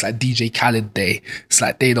say they, it's like DJ Khaled Day. It's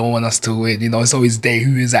like they don't want us to win. It's always they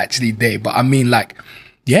who is actually they. But I mean,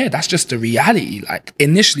 that's just the reality.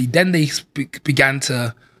 Initially, then they began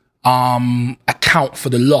to account for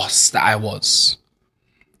the loss that I was,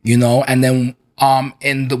 and then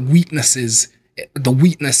in the weakness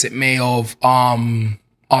it may have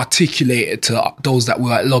articulated to those that we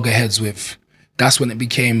were at loggerheads with. That's when it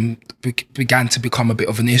began to become a bit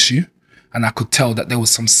of an issue. And I could tell that there was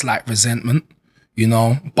some slight resentment,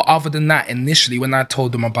 But other than that, initially, when I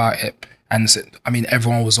told them about it, and said,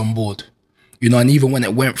 everyone was on board, And even when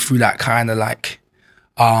it went through that kind of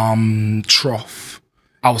trough,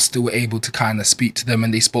 I was still able to kind of speak to them,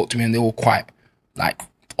 and they spoke to me, and they were quite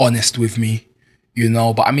honest with me,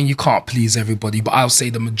 But you can't please everybody. But I'll say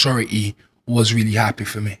the majority was really happy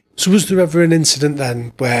for me. So was there ever an incident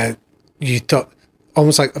then where you thought,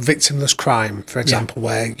 almost like a victimless crime, for example,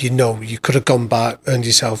 where you could have gone back, earned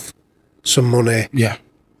yourself some money,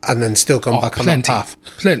 and then still gone back on that path?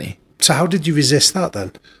 Plenty. So how did you resist that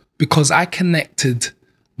then? Because I connected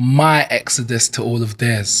my exodus to all of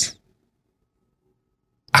theirs.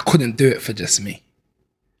 I couldn't do it for just me.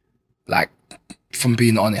 Like, from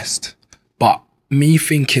being honest. But me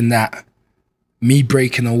thinking that me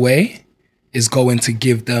breaking away is going to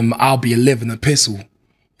give them, I'll be a living epistle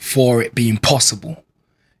for it being possible.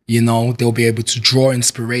 You know, they'll be able to draw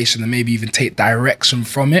inspiration and maybe even take direction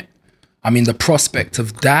from it. I mean, the prospect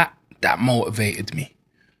of that motivated me.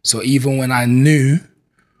 So even when I knew,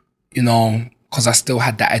 you know, because I still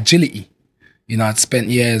had that agility, you know, I'd spent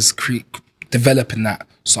years developing that.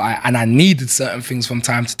 So I needed certain things from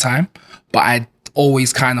time to time, but I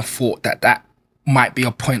always kind of thought that might be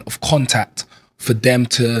a point of contact for them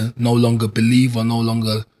to no longer believe or no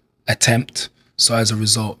longer attempt. So as a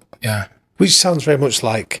result, yeah. Which sounds very much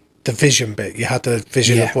like the vision bit. You had a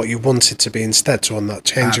vision of what you wanted to be instead to on that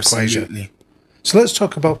change equation. So let's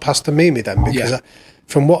talk about Pastor Mimi then, because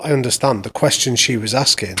from what I understand, the questions she was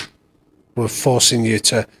asking were forcing you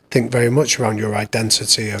to think very much around your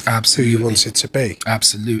identity of who you wanted to be.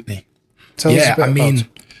 Absolutely. Tell us a bit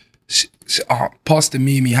about... Pastor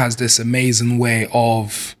Mimi has this amazing way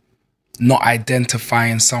of not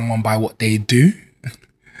identifying someone by what they do.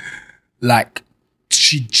 Like,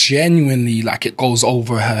 she genuinely, like, it goes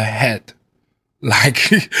over her head. Like,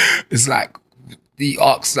 it's like, he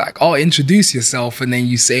asks, like, oh, introduce yourself, and then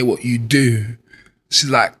you say what you do. She's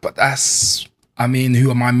like, but that's, I mean, who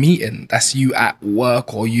am I meeting? That's you at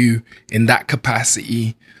work or you in that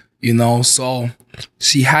capacity, you know? So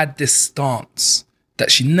she had this stance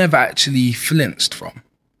that she never actually flinched from.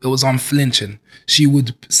 It was unflinching. She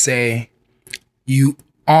would say, you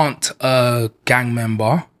aren't a gang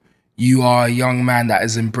member. You are a young man that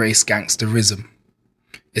has embraced gangsterism.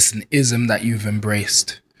 It's an ism that you've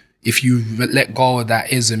embraced. If you let go of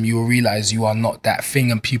that ism, you will realize you are not that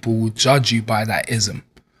thing and people will judge you by that ism.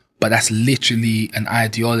 But that's literally an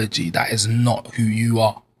ideology. That is not who you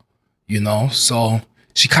are, you know? So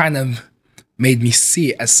she kind of made me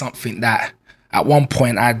see it as something that at one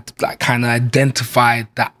point I'd like kind of identified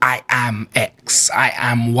that I am X, I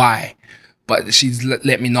am Y. But she's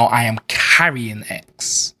let me know I am carrying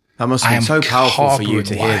X. That must have been so powerful for you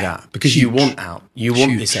to hear that, because you want out, you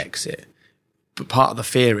want this exit. But part of the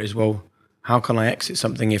fear is, well, how can I exit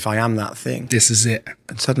something if I am that thing? This is it.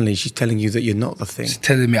 And suddenly she's telling you that you're not the thing. She's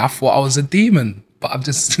telling me I thought I was a demon, but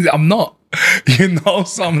I'm not. You know,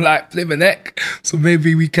 so I'm like, flipping heck. So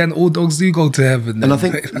maybe all dogs do go to heaven. Then. And I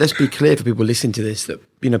think, let's be clear for people listening to this, that,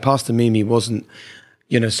 you know, Pastor Mimi wasn't,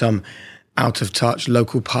 you know, some out of touch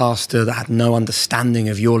local pastor that had no understanding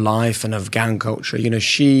of your life and of gang culture. You know,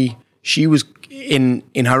 she was in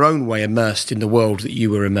her own way immersed in the world that you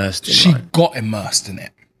were immersed in. She got immersed in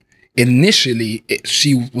it. Initially,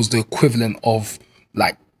 she was the equivalent of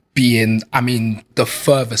like being, I mean, the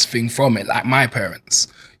furthest thing from it, like my parents,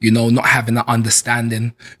 you know, not having that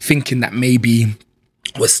understanding, thinking that maybe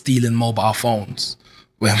we're stealing mobile phones.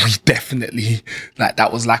 When we definitely, like,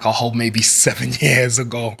 that was like a whole maybe 7 years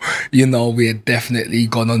ago. You know, we had definitely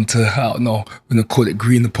gone on to, I don't know, we're going to call it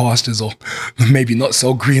greener pastures, or maybe not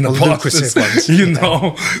so greener pastures, ones. You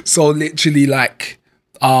know? So literally, like,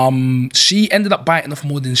 she ended up biting off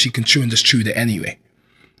more than she can chew and just chewed it anyway.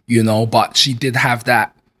 You know, but she did have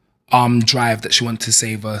that drive that she wanted to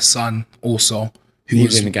save her son also. He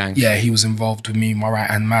was in the gang. Yeah, he was involved with me, my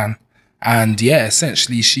right-hand man. And yeah,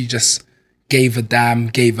 essentially, she just gave a damn,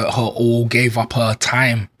 gave it her all, gave up her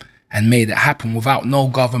time and made it happen without no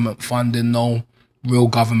government funding, no real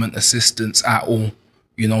government assistance at all.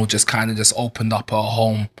 You know, just kind of just opened up her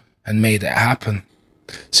home and made it happen.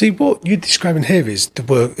 See, what you're describing here is the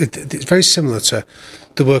work, it's very similar to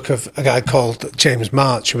the work of a guy called James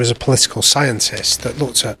March, who was a political scientist that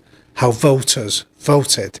looked at how voters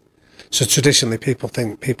voted. So traditionally people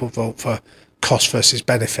think people vote for cost versus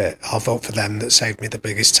benefit. I'll vote for them that saved me the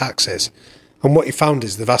biggest taxes. And what he found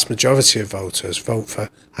is the vast majority of voters vote for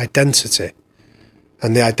identity.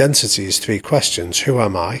 And the identity is 3 questions. Who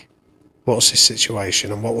am I? What's this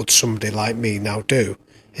situation? And what would somebody like me now do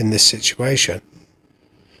in this situation?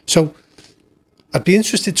 So I'd be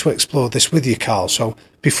interested to explore this with you, Karl. So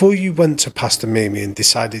before you went to Pastor Mimi and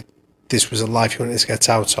decided this was a life you wanted to get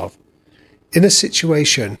out of, in a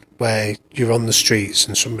situation where you're on the streets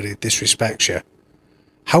and somebody disrespects you,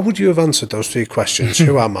 how would you have answered those 3 questions?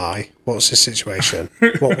 Who am I? What's the situation?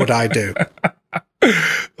 What would I do?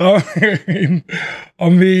 I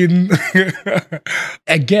mean,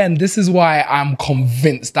 again, this is why I'm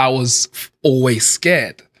convinced I was always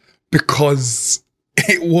scared, because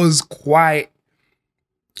it was quite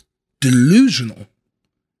delusional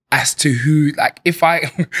as to who, like, if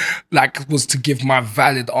I like was to give my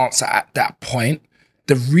valid answer at that point,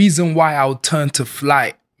 the reason why I would turn to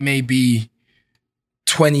flight, maybe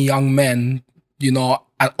 20 young men, you know,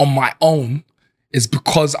 on my own, is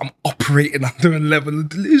because I'm operating under a level of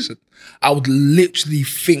delusion. I would literally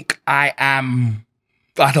think I am,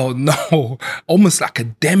 I don't know, almost like a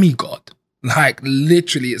demigod. Like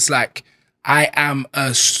literally, it's like I am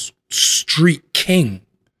a street king.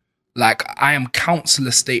 Like I am council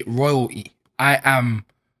estate royalty. I am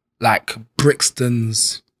like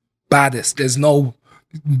Brixton's baddest. There's no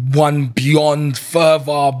one beyond,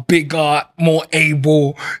 further, bigger, more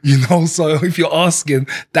able, So if you're asking,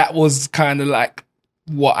 that was kind of like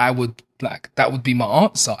what I would like. That would be my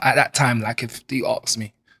answer at that time. Like if you asked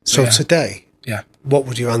me. So today, yeah, what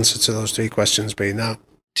would your answer to those 3 questions be now?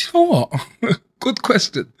 Do you know what? Good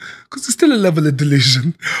question. Because there's still a level of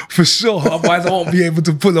delusion for sure. Otherwise, I won't be able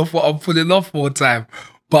to pull off what I'm pulling off all the time.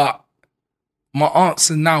 But my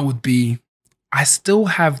answer now would be, I still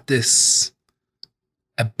have this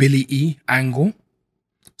ability angle.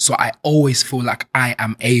 So I always feel like I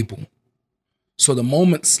am able. So the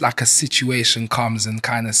moments like a situation comes and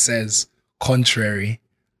kind of says contrary,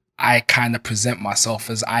 I kind of present myself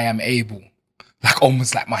as I am able. Like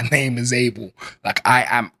almost like my name is able. Like I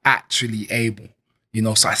am actually able.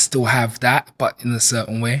 So I still have that, but in a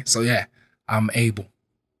certain way. So yeah, I'm able.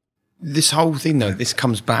 This whole thing though, this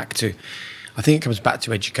comes back to, I think it comes back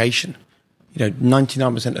to education.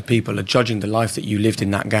 99% of people are judging the life that you lived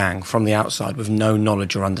in that gang from the outside with no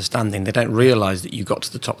knowledge or understanding. They don't realise that you got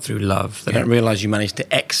to the top through love. They don't realise you managed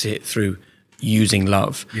to exit through using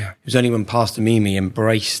love. Yeah. It was only when Pastor Mimi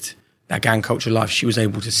embraced that gang culture life, she was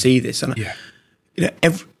able to see this. And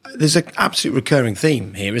there's an absolute recurring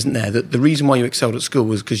theme here, isn't there? That the reason why you excelled at school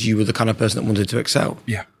was because you were the kind of person that wanted to excel.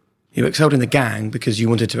 Yeah. You excelled in the gang because you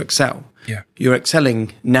wanted to excel. Yeah. You're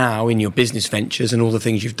excelling now in your business ventures and all the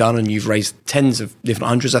things you've done, and you've raised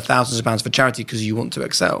hundreds of thousands of pounds for charity because you want to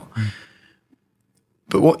excel.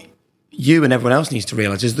 But what you and everyone else needs to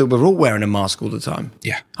realise is that we're all wearing a mask all the time.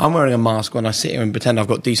 Yeah. I'm wearing a mask when I sit here and pretend I've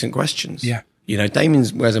got decent questions. Yeah. Damien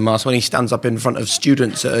wears a mask when he stands up in front of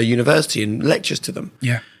students at a university and lectures to them.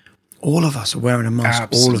 Yeah. All of us are wearing a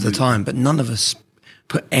mask all of the time, but none of us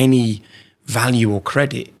put any value or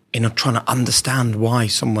credit in trying to understand why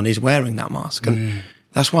someone is wearing that mask. And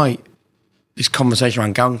that's why this conversation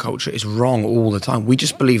around gang culture is wrong all the time. We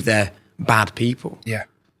just believe they're bad people. Yeah.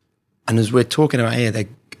 And as we're talking about here,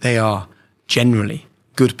 they are generally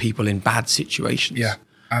good people in bad situations. Yeah,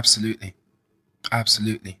 absolutely.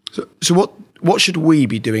 Absolutely. So what should we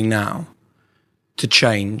be doing now to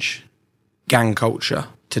change gang culture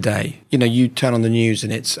today? You turn on the news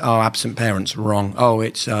and it's, absent parents, wrong.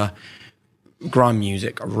 It's grime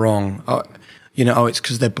music, wrong. It's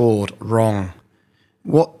because they're bored, wrong.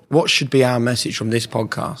 What should be our message from this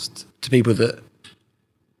podcast to people that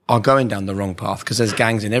are going down the wrong path? Because there's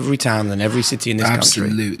gangs in every town and every city in this country.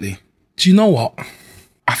 Absolutely. Do you know what?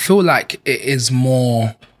 I feel like it is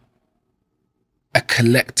more a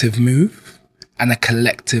collective move and a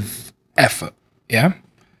collective effort, yeah?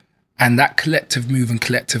 And that collective move and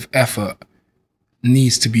collective effort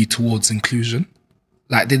needs to be towards inclusion.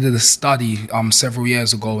 Like they did a study several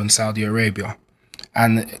years ago in Saudi Arabia,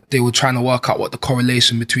 and they were trying to work out what the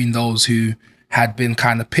correlation between those who had been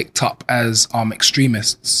kind of picked up as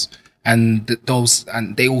extremists and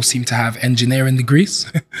they all seem to have engineering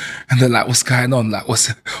degrees. And they're like, what's going on? Like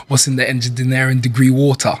what's in the engineering degree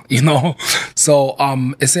water, So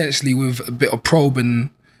essentially with a bit of probing,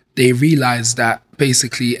 they realized that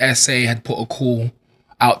basically SA had put a call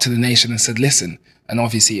out to the nation and said, listen, and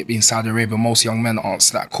obviously it being Saudi Arabia, most young men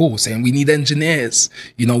answered that call saying, we need engineers.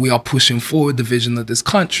 We are pushing forward the vision of this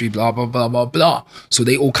country, blah, blah, blah, blah, blah. So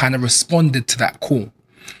they all kind of responded to that call.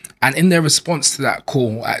 And in their response to that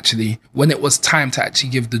call, actually, when it was time to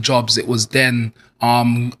actually give the jobs, it was then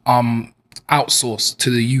outsourced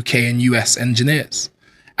to the UK and US engineers.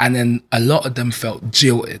 And then a lot of them felt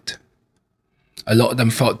jilted. A lot of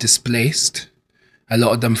them felt displaced. A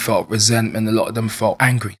lot of them felt resentment. A lot of them felt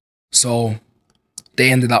angry. So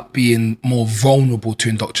they ended up being more vulnerable to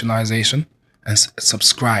indoctrination and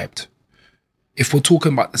subscribed. If we're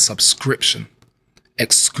talking about the subscription,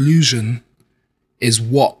 exclusion is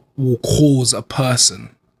what will cause a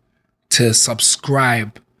person to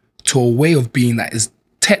subscribe to a way of being that is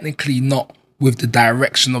technically not with the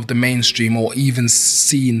direction of the mainstream or even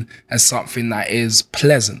seen as something that is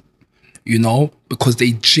pleasant, because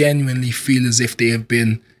they genuinely feel as if they have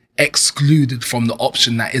been excluded from the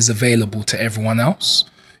option that is available to everyone else.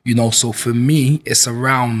 So for me, it's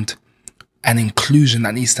around an inclusion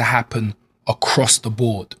that needs to happen across the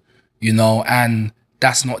board, and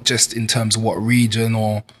that's not just in terms of what region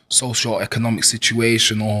or socio-economic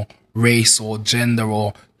situation or race or gender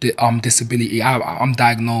or disability. I'm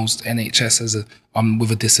diagnosed NHS as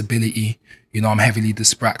with a disability. I'm heavily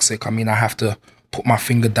dyspraxic. I have to put my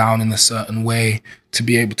finger down in a certain way, to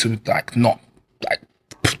be able to like not like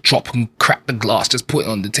drop and crack the glass, just put it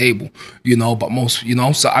on the table, you know. But most, you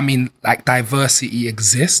know, so I mean, like, diversity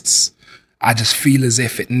exists. I just feel as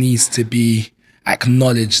if it needs to be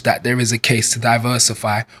acknowledged that there is a case to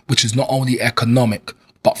diversify, which is not only economic,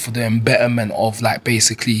 but for the betterment of like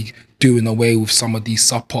basically doing away with some of these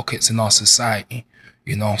sub pockets in our society,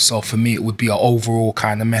 you know. So for me, it would be an overall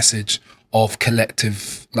kind of message of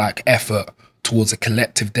collective like effort towards a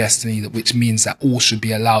collective destiny, which means that all should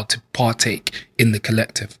be allowed to partake in the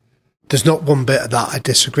collective. There's not one bit of that I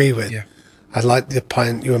disagree with. Yeah. I like the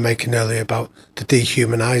point you were making earlier about the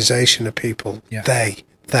dehumanization of people. Yeah. They,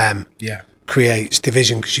 them, creates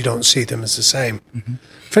division because you don't see them as the same. Mm-hmm.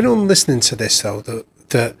 For anyone listening to this, though,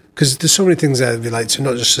 that because there's so many things that relate to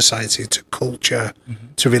not just society, to culture,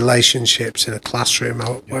 to relationships in a classroom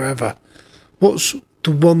or wherever. What's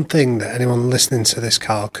the one thing that anyone listening to this,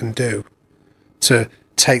 Karl, can do to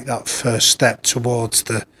take that first step towards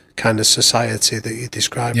the kind of society that you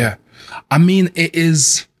describe? Yeah. I mean, it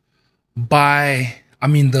is by, I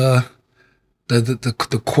mean, the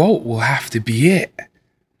quote will have to be it.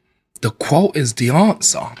 The quote is the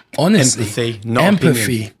answer, honestly. Empathy, not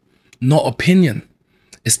opinion. Not opinion.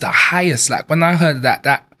 It's the highest. Like, when I heard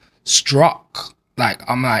that struck, like,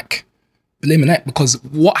 I'm like, blaming it, because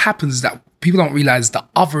what happens is that people don't realize the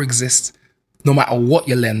other exists no matter what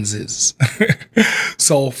your lens is.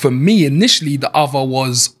 So for me, initially, the other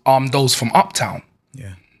was those from Uptown.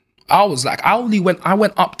 Yeah. I was like, I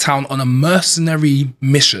went uptown on a mercenary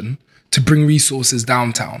mission to bring resources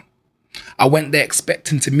downtown. I went there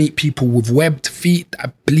expecting to meet people with webbed feet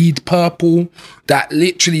that bleed purple, that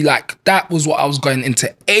literally, like, that was what I was going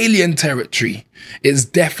into. Alien territory. It's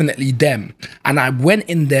definitely them. And I went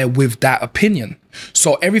in there with that opinion.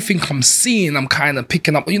 So everything I'm seeing, I'm kind of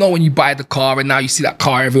picking up. You know, when you buy the car and now you see that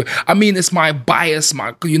car everywhere. I mean, it's my bias,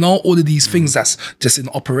 you know, all of these things that's just in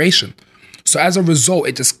operation. So as a result,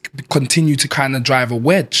 it just continued to kind of drive a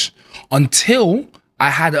wedge until I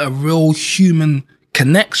had a real human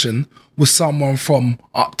connection with someone from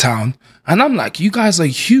Uptown. And I'm like, you guys are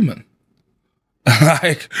human.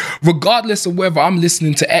 Like, regardless of whether I'm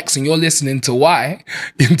listening to X and you're listening to Y,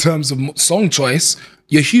 in terms of song choice,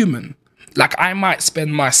 you're human. Like, I might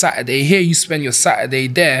spend my Saturday here, you spend your Saturday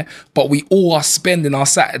there, but we all are spending our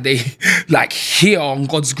Saturday like here on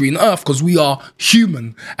God's green earth because we are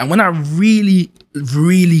human. And when I really,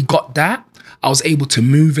 really got that, I was able to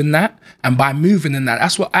move in that. And by moving in that,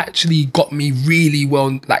 that's what actually got me really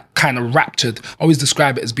well, like, kind of raptured. I always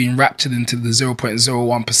describe it as being raptured into the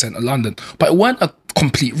 0.01% of London. But it weren't a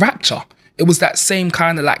complete rapture. It was that same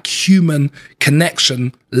kind of like human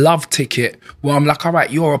connection, love ticket, where I'm like, all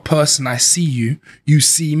right, you're a person, I see you, you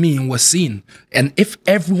see me, and we're seen. And if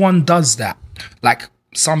everyone does that, like,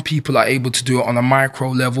 some people are able to do it on a micro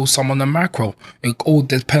level, some on a macro. It all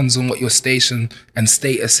depends on what your station and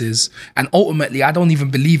status is. And ultimately, I don't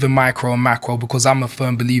even believe in micro and macro because I'm a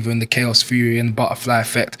firm believer in the chaos theory and butterfly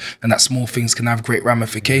effect, and that small things can have great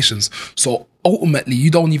ramifications. So ultimately,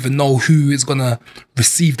 you don't even know who is going to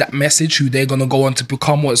receive that message, who they're going to go on to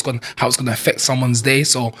become, how it's going to affect someone's day.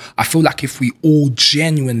 So I feel like if we all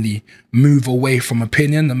genuinely move away from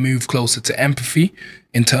opinion and move closer to empathy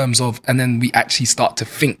in terms of, and then we actually start to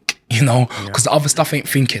think, you know, because the other stuff ain't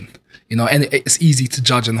thinking, you know, and it's easy to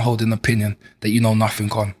judge and hold an opinion that you know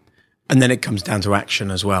nothing on. And then it comes down to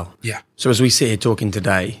action as well. Yeah. So as we sit here talking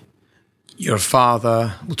today, you're a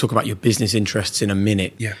father, we'll talk about your business interests in a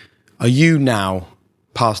minute. Yeah. Are you now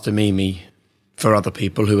Pastor Mimi for other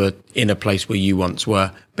people who are in a place where you once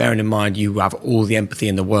were, bearing in mind you have all the empathy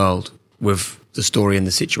in the world with the story and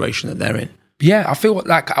the situation that they're in? Yeah, I feel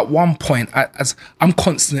like at one point, as I'm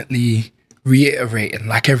constantly reiterating,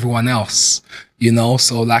 like everyone else, you know,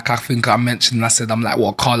 so like I think I mentioned, I said I'm like,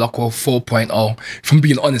 what, Karl Lokko 4.0. If I'm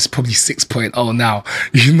being honest, probably 6.0 now,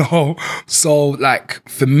 you know? So like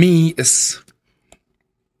for me,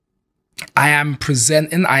 I am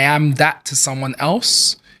that to someone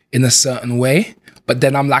else in a certain way, but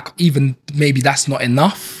then I'm like, even maybe that's not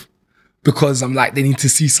enough. Because I'm like, they need to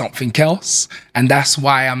see something else. And that's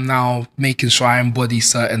why I'm now making sure I embody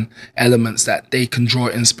certain elements that they can draw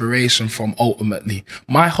inspiration from ultimately.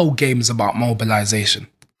 My whole game is about mobilization.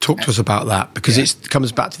 Talk to us about that, because it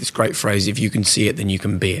comes back to this great phrase, if you can see it, then you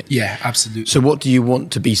can be it. Yeah, absolutely. So what do you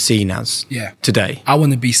want to be seen as today? I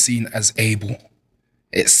want to be seen as able.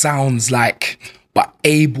 It sounds like, but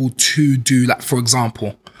able to do, like, for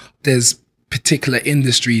example, there's particular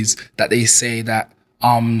industries that they say that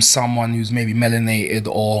someone who's maybe melanated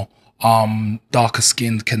or darker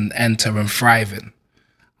skinned can enter and thrive in.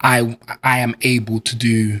 I am able to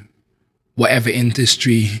do whatever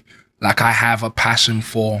industry like I have a passion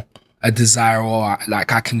for, a desire, or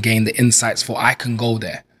like I can gain the insights for, I can go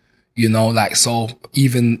there. You know, like, so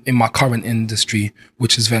even in my current industry,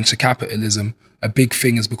 which is venture capitalism, a big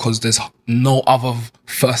thing is because there's no other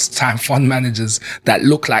first time fund managers that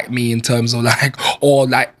look like me in terms of like, or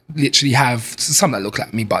like literally have some that look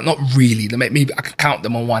like me, but not really. Maybe I can count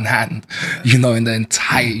them on one hand, you know, in the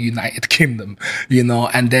entire United Kingdom, you know,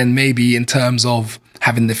 and then maybe in terms of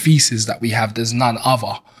having the thesis that we have, there's none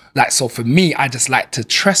other. Like, so for me, I just like to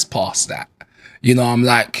trespass that. You know, I'm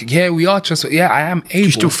like, yeah, we are trespassing. Yeah, I am able to. Do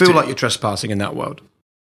you still feel like you're trespassing in that world?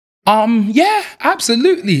 Yeah,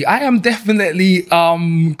 absolutely. I am definitely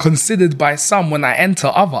considered by some when I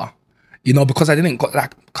enter other, you know, because I didn't got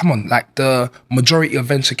like, come on, like the majority of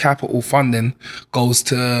venture capital funding goes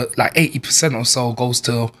to like 80% or so goes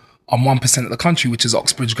to 1% of the country, which is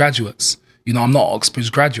Oxbridge graduates. You know, I'm not an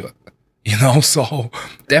Oxbridge graduate, you know, so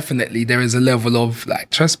definitely there is a level of like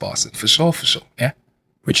trespassing for sure. Yeah.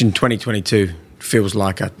 Which in 2022 feels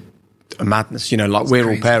like a madness, you know, like we're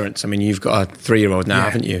all parents. I mean, you've got a 3-year-old now,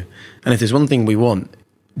 haven't you? And if there's one thing we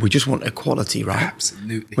just want equality, right?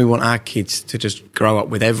 Absolutely. We want our kids to just grow up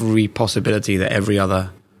with every possibility that every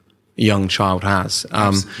other young child has.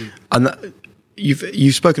 And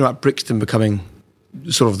you've spoken about Brixton becoming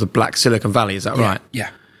sort of the Black Silicon Valley, is that right? Yeah.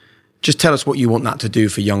 Just tell us what you want that to do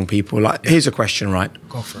for young people. Like, here's a question, right?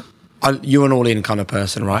 Go for it. You're an all-in kind of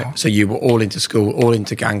person, right? Uh-huh. So you were all into school, all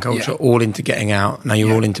into gang culture, all into getting out. Now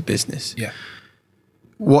you're all into business. Yeah.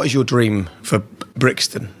 What is your dream for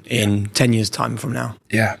Brixton in 10 years' time from now?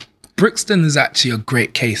 Yeah. Brixton is actually a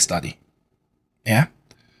great case study. Yeah.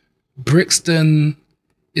 Brixton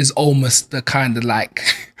is almost the kind of like,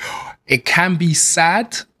 it can be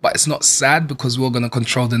sad, but it's not sad because we're going to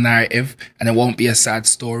control the narrative and it won't be a sad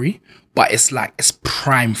story, but it's like, it's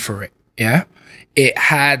prime for it. Yeah. It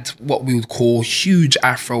had what we would call huge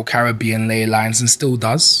Afro-Caribbean ley lines and still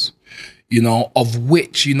does, you know, of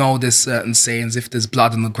which, you know, there's certain sayings, if there's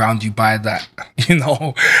blood on the ground, you buy that, you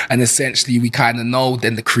know, and essentially we kind of know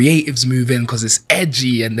then the creatives move in because it's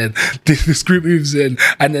edgy, and then this group moves in,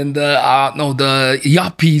 and then the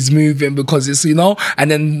yuppies move in because it's, you know,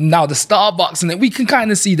 and then now the Starbucks, and then we can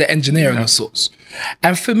kind of see the engineering of sorts.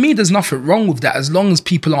 And for me, there's nothing wrong with that as long as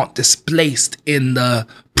people aren't displaced in the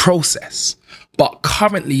process. But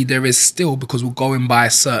currently there is still, because we're going by a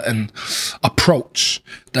certain approach,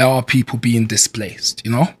 there are people being displaced,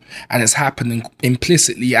 you know, and it's happening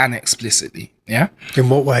implicitly and explicitly. Yeah. In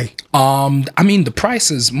what way? I mean, the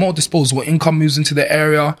prices, more disposable income moves into the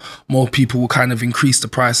area, more people will kind of increase the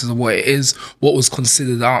prices of what it is. What was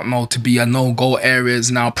considered, I don't know, to be a no-go area is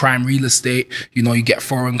now prime real estate. You know, you get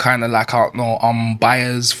foreign kind of like, I don't know,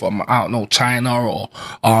 buyers from, I don't know, China or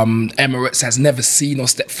Emirates has never seen or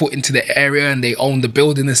stepped foot into the area and they own the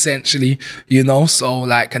building essentially, you know, so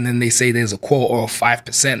like, and then they say there's a quota of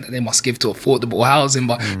 5% that they must give to affordable housing,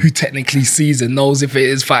 but who technically sees and knows if it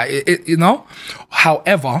is 5, you know?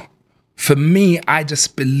 However, for me, I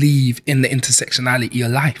just believe in the intersectionality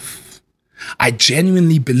of life. I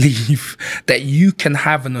genuinely believe that you can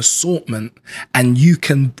have an assortment and you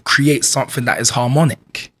can create something that is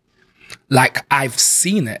harmonic. Like, I've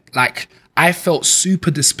seen it. Like, I felt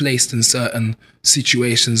super displaced in certain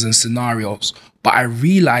situations and scenarios, but I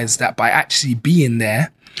realized that by actually being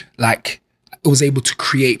there, like, I was able to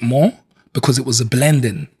create more because it was a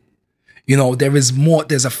blending. You know, there is more,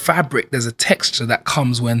 there's a fabric, there's a texture that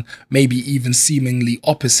comes when maybe even seemingly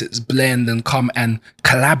opposites blend and come and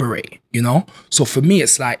collaborate, you know? So for me,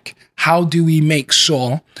 it's like, how do we make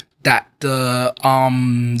sure that the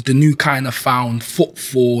new kind of found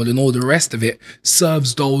footfall and all the rest of it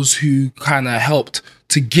serves those who kind of helped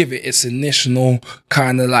to give it its initial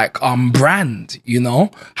kind of like brand, you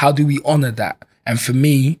know? How do we honor that? And for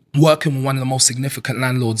me, working with one of the most significant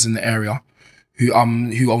landlords in the area, who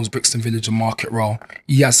owns Brixton Village and Market Row,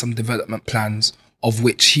 he has some development plans of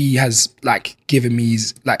which he has like given me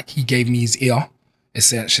he gave me his ear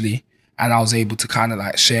essentially, and I was able to kind of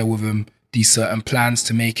like share with him these certain plans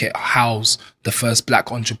to make it house the first black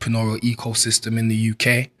entrepreneurial ecosystem in the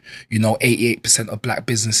UK. You know, 88% of black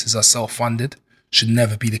businesses are self-funded. Should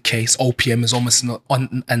never be the case. OPM is almost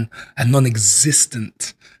a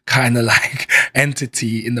non-existent kind of like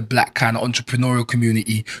entity in the black kind of entrepreneurial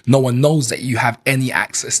community. No one knows that you have any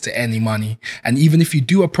access to any money. And even if you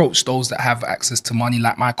do approach those that have access to money,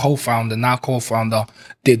 like my co-founder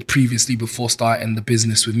did previously before starting the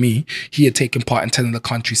business with me, he had taken part in 10 of the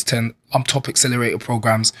country's 10 top accelerator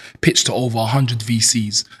programs, pitched to over 100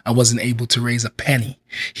 VCs and wasn't able to raise a penny.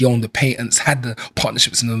 He owned the patents, had the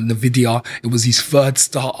partnerships in NVIDIA. It was his third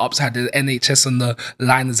startups, had the NHS on the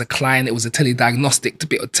line as a client. It was a telediagnostic, a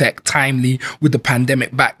bit of tech, Timely, with the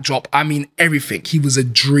pandemic backdrop. I mean, everything. He was a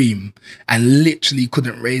dream and literally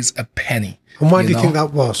couldn't raise a penny. And why do you think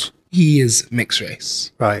that was? He is mixed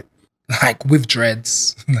race. Right. Like with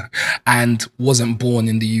dreads and wasn't born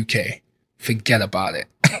in the UK. Forget about it.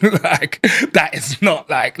 Like, that is not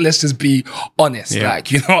like, let's just be honest. Yeah.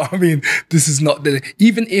 Like, you know what I mean? This is not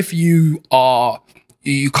even if you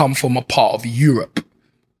come from a part of Europe,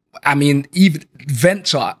 I mean, even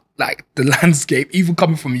venture, like the landscape, even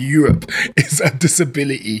coming from Europe is a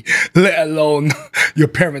disability, let alone your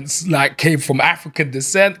parents like came from African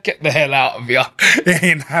descent. Get the hell out of here. It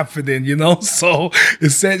ain't happening, you know? So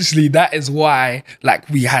essentially that is why like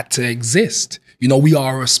we had to exist. You know, we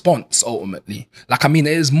are a response ultimately. Like, I mean,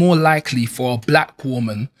 it is more likely for a black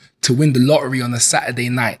woman to win the lottery on a Saturday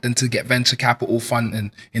night than to get venture capital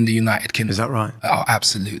funding in the United Kingdom. Is that right? Oh,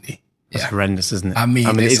 absolutely. That's horrendous, isn't it? I mean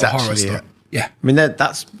it's a actually horror story. Yeah. I mean,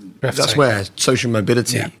 that's where social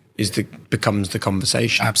mobility becomes the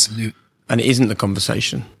conversation. Absolutely. And it isn't the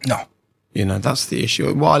conversation. No. You know, that's the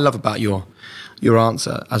issue. What I love about your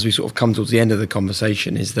answer as we sort of come towards the end of the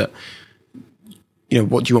conversation is that, you know,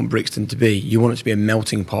 what do you want Brixton to be? You want it to be a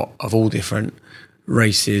melting pot of all different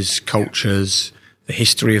races, cultures. The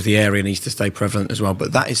history of the area needs to stay prevalent as well.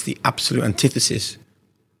 But that is the absolute antithesis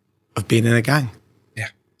of being in a gang.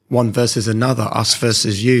 One versus another, us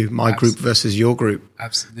versus you, my group versus your group.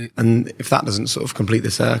 Absolutely. And if that doesn't sort of complete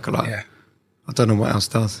the circle, I don't know what else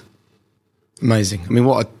does. Amazing. I mean,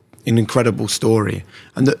 what an incredible story.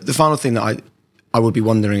 And the final thing that I would be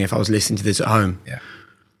wondering if I was listening to this at home,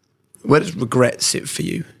 where does regret sit for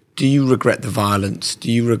you? Do you regret the violence?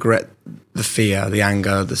 Do you regret the fear, the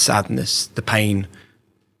anger, the sadness, the pain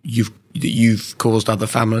that you've caused other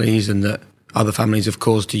families and that other families have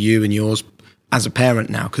caused to you and yours? As a parent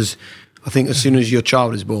now, because I think as soon as your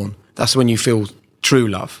child is born, that's when you feel true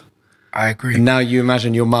love. I agree. And now you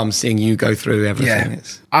imagine your mum seeing you go through everything. Yeah.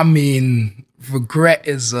 I mean, regret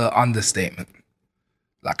is an understatement.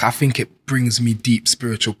 Like, I think it brings me deep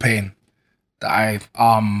spiritual pain that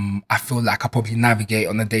I feel like I probably navigate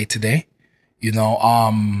on a day to day. You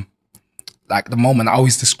know, like the moment I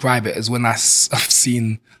always describe it as when I've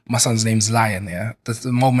seen, my son's name's Lion. Yeah, that's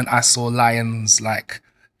the moment I saw Lion's like,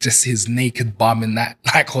 just his naked bum in that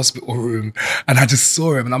like hospital room. And I just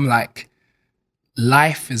saw him and I'm like,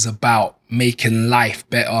 life is about making life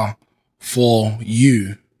better for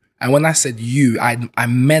you. And when I said you, I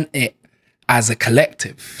meant it as a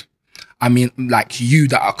collective. I mean, like you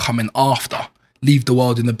that are coming after, leave the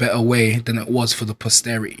world in a better way than it was for the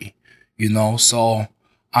posterity, you know? So,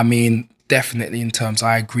 I mean, definitely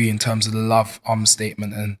I agree in terms of the love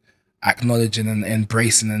statement and acknowledging and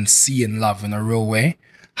embracing and seeing love in a real way.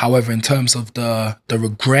 However, in terms of the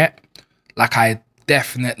regret, like I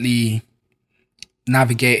definitely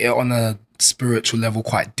navigate it on a spiritual level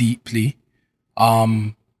quite deeply.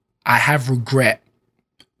 I have regret,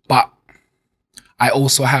 but I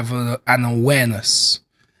also have an awareness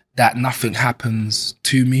that nothing happens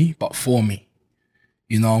to me but for me,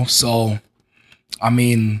 you know? So, I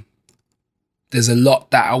mean, there's a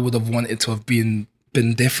lot that I would have wanted to have been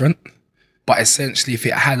different, but essentially if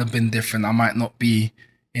it hadn't been different, I might not be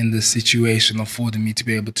in the situation affording me to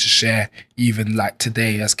be able to share even like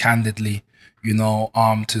today as candidly, you know,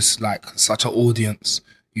 to like such an audience,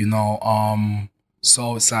 you know,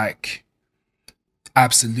 so it's like,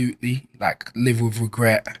 absolutely, like live with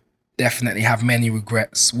regret, definitely have many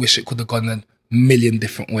regrets, wish it could have gone a million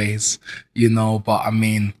different ways, you know, but I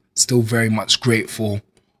mean, still very much grateful,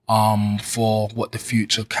 for what the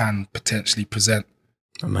future can potentially present.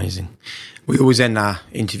 Amazing. We always end our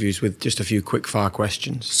interviews with just a few quick fire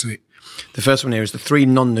questions. Sweet. The first one here is the 3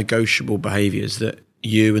 non-negotiable behaviours that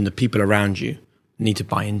you and the people around you need to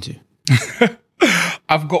buy into.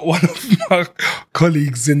 I've got one of my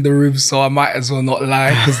colleagues in the room, so I might as well not lie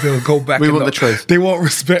because they'll go back. We want the truth. They won't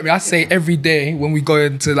respect me. I say every day when we go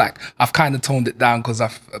into like, I've kind of toned it down because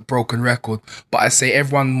I've a broken record, but I say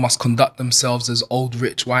everyone must conduct themselves as old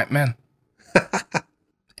rich white men.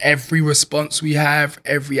 Every response we have,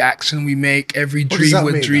 every action we make, every dream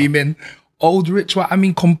we're dreaming, old rich white. I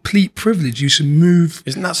mean, complete privilege. You should move.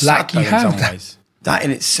 Isn't that sad like you in have some ways? That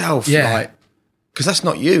in itself, like. Because that's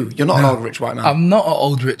not you. You're not an old rich white man. I'm not an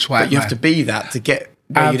old rich white man. But you have to be that to get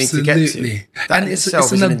where Absolutely. you need to get to. That and in it's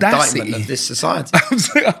itself an is an audacity indictment of this society.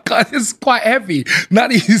 It's quite heavy. Now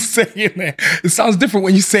that you say it sounds different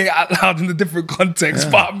when you say it out loud in a different context.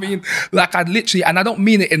 Yeah. But I mean, like I literally, and I don't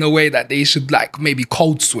mean it in a way that they should like maybe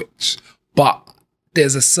code switch, but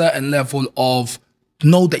there's a certain level of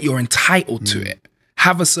know that you're entitled to it.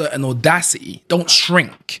 Have a certain audacity. Don't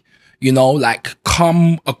shrink. You know, like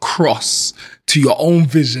come across to your own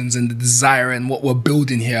visions and the desire and what we're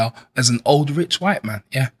building here as an old rich white man.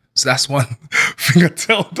 Yeah. So that's one thing I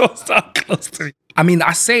tell those that are close to me. I mean,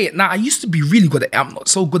 I say it now. I used to be really good at it. I'm not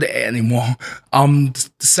so good at it anymore.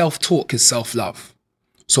 Self-talk is self-love.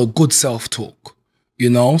 So good self-talk, you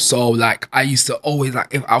know? So like, I used to always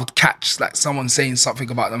like, if I would catch like someone saying something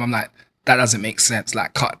about them, I'm like, that doesn't make sense.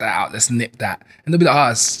 Like, cut that out. Let's nip that. And they'll be like,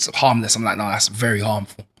 oh, it's harmless. I'm like, no, that's very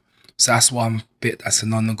harmful. So that's one bit that's a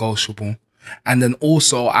non-negotiable. And then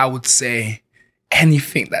also I would say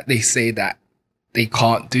anything that they say that they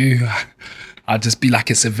can't do, I'll just be like,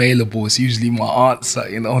 it's available. It's usually my answer,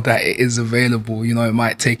 you know, that it is available. You know, it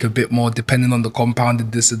might take a bit more depending on the compounded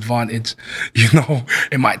disadvantage. You know,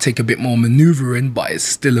 it might take a bit more maneuvering, but it's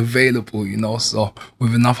still available, you know. So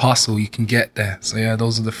with enough hustle, you can get there. So yeah,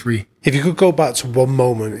 those are the three. If you could go back to one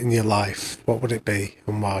moment in your life, what would it be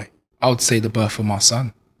and why? I would say the birth of my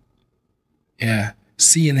son. Yeah,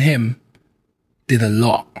 seeing him did a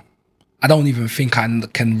lot. I don't even think I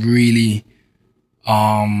can really,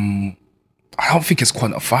 I don't think it's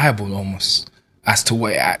quantifiable almost as to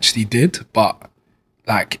what it actually did, but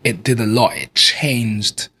like it did a lot. It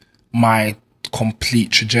changed my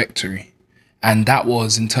complete trajectory. And that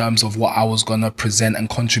was in terms of what I was going to present and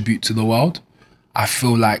contribute to the world. I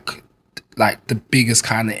feel like the biggest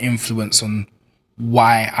kind of influence on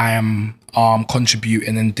why I am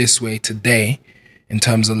contributing in this way today in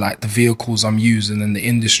terms of like the vehicles I'm using and the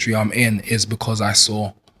industry I'm in is because I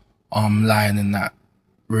saw lying in that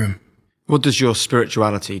room. What does your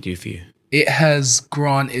spirituality do for you? It has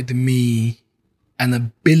granted me an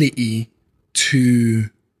ability to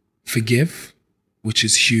forgive, which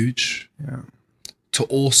is huge. Yeah. To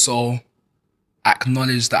also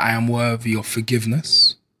acknowledge that I am worthy of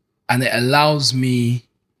forgiveness. And it allows me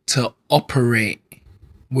to operate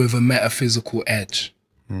with a metaphysical edge.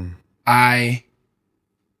 I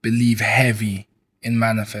believe heavy in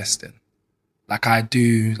manifesting. Like I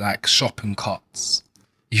do like shopping carts,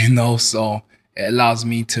 you know, so it allows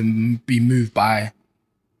me to be moved by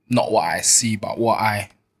not what I see, but what I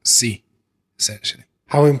see, essentially.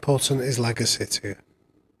 How important is legacy to you?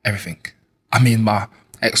 Everything. I mean, my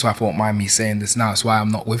ex-wife won't mind me saying this now. It's why I'm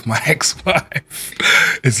not with my ex-wife.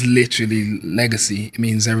 It's literally legacy. It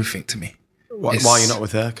means everything to me. Why are you not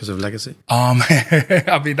with her? Because of legacy?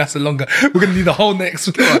 I mean, that's a longer... We're going to need a whole next...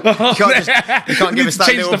 You can't give us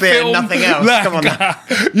that little bit and nothing else. Like, come on now.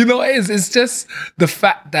 You know what it is? It's just the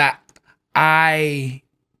fact that I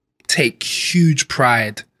take huge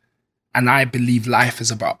pride and I believe life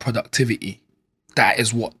is about productivity. That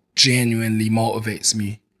is what genuinely motivates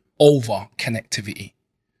me over connectivity.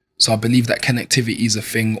 So I believe that connectivity is a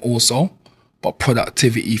thing also, but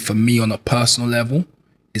productivity for me on a personal level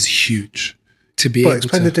is huge. To be able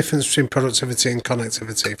explain to, the difference between productivity and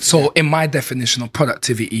connectivity. So in my definition of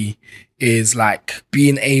productivity is like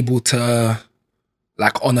being able to,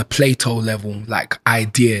 like on a Plato level, like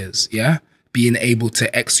ideas, yeah? Being able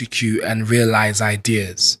to execute and realize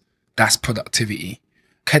ideas. That's productivity.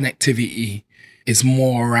 Connectivity is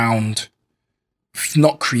more around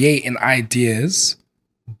not creating ideas,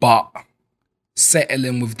 but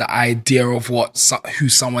settling with the idea of who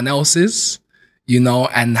someone else is, you know,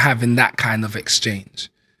 and having that kind of exchange,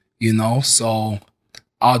 you know. So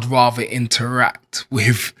I'd rather interact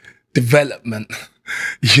with development,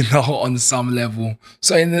 you know, on some level.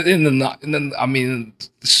 So in the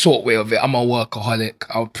short way of it, I'm a workaholic.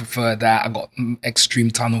 I would prefer that. I got extreme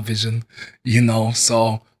tunnel vision, you know,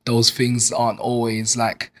 so those things aren't always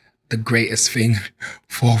like the greatest thing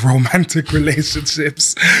for romantic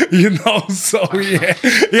relationships, you know. So yeah.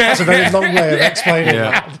 That's a very long way of explaining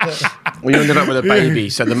that. Well, you ended up with a baby,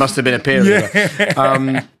 so there must have been a period.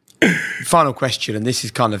 Yeah. Final question, and this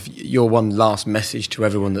is kind of your one last message to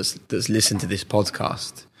everyone that's listened to this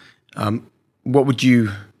podcast.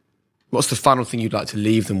 What's the final thing you'd like to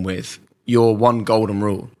leave them with? Your one golden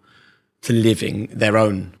rule to living their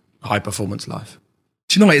own high performance life.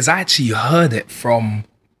 Do you know what? I actually heard it from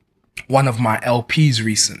one of my LPs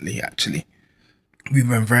recently, actually. We've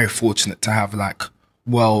been very fortunate to have like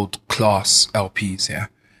world-class LPs, yeah?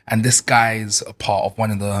 And this guy is a part of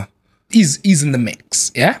one of the... He's in the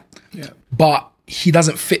mix, yeah? Yeah. But he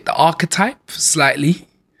doesn't fit the archetype slightly.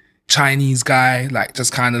 Chinese guy, like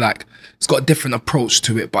just kind of like... He's got a different approach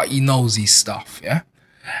to it, but he knows his stuff, yeah?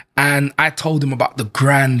 And I told him about the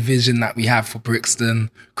grand vision that we have for Brixton,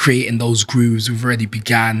 creating those grooves. We've already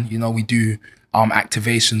began, you know, we do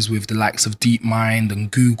activations with the likes of DeepMind and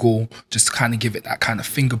Google, just to kind of give it that kind of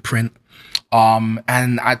fingerprint.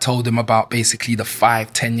 And I told him about basically the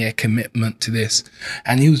 5-10 year commitment to this.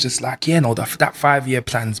 And he was just like, yeah, no, that 5-year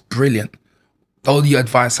plan's brilliant. The only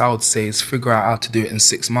advice I would say is figure out how to do it in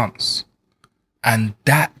 6 months. And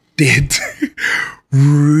that did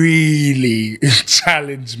really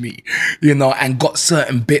challenge me, and got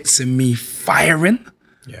certain bits in me firing.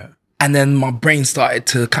 Yeah. And then my brain started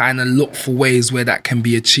to kind of look for ways where that can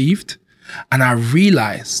be achieved. And I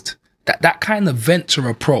realized that kind of venture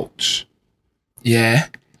approach,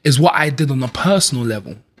 is what I did on a personal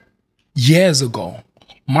level. Years ago,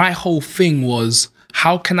 my whole thing was,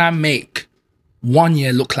 how can I make 1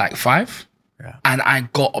 year look like 5? Yeah. And I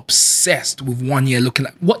got obsessed with 1 year looking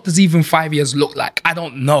like, what does even 5 years look like? I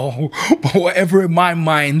don't know. But whatever in my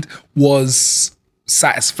mind was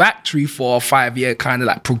satisfactory for a 5 year kind of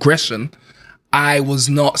like progression, I was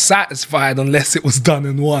not satisfied unless it was done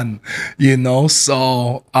in 1,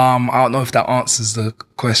 So I don't know if that answers the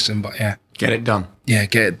question, but yeah. Get it done. Yeah,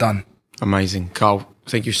 get it done. Amazing. Karl,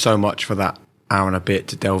 thank you so much for that hour and a bit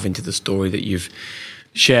to delve into the story that you've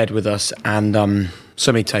shared with us, and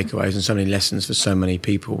so many takeaways and so many lessons for so many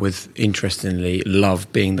people, with, interestingly,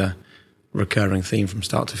 love being the recurring theme from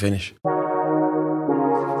start to finish.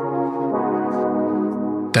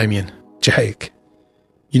 Damien. Jake.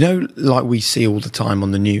 Like we see all the time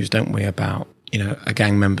on the news, don't we, about, a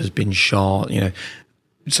gang member's been shot,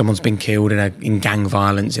 someone's been killed in gang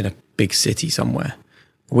violence in a big city somewhere.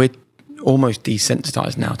 We're almost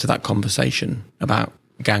desensitized now to that conversation about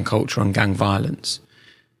gang culture and gang violence.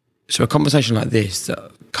 So a conversation like this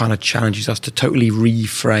that kind of challenges us to totally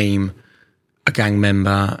reframe a gang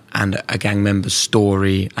member and a gang member's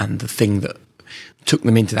story and the thing that took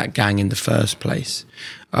them into that gang in the first place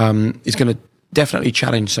is going to definitely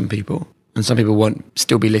challenge some people. And some people won't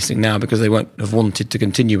still be listening now because they won't have wanted to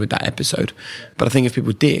continue with that episode. But I think if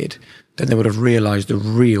people did, then they would have realised the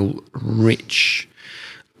real rich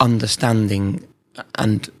understanding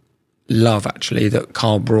and love, actually, that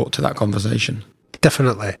Karl brought to that conversation.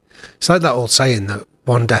 Definitely. It's like that old saying that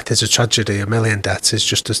one death is a tragedy, a million deaths is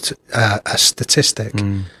just a statistic.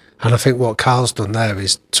 And I think what Karl's done there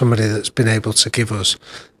is somebody that's been able to give us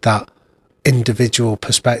that individual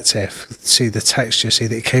perspective, see the texture, see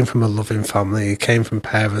that he came from a loving family, he came from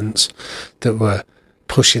parents that were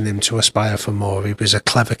pushing him to aspire for more. He was a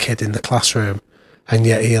clever kid in the classroom, and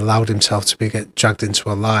yet he allowed himself to get dragged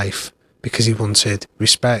into a life because he wanted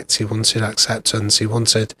respect, he wanted acceptance, he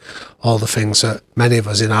wanted all the things that many of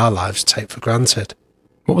us in our lives take for granted.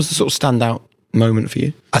 What was the sort of standout moment for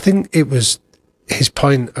you? I think it was his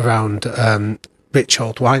point around rich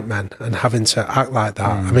old white men and having to act like that.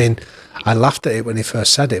 I mean, I laughed at it when he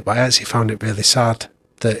first said it, but I actually found it really sad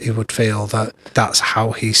that he would feel that that's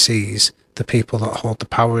how he sees the people that hold the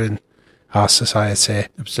power in our society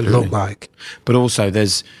look like. But also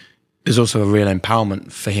there's also a real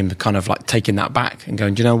empowerment for him, kind of like taking that back and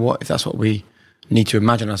going, do you know what, if that's what we need to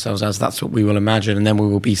imagine ourselves as, that's what we will imagine, and then we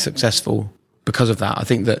will be successful because of that. I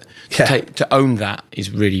think that to own that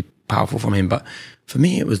is really powerful from him. But for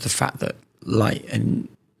me, it was the fact that, and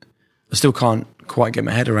I still can't quite get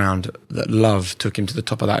my head around that love took him to the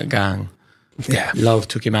top of that gang. Yeah. Love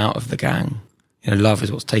took him out of the gang. Love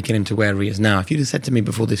is what's taken him to where he is now. If you'd have said to me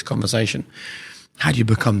before this conversation, how do you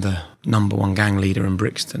become the number one gang leader in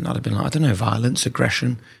Brixton? I'd have been like, I don't know, violence,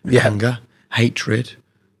 aggression, anger, hatred.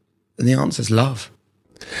 And the answer's love.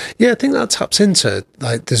 Yeah, I think that taps into,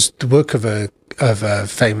 like, there's the work of a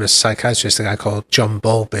famous psychiatrist, a guy called John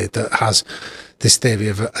Bowlby, that has this theory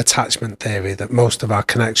of attachment theory, that most of our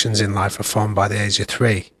connections in life are formed by the age of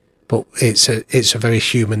 3. But it's a very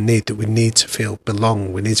human need that we need to feel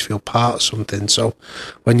belong. We need to feel part of something. So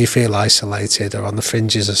when you feel isolated or on the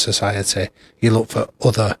fringes of society, you look for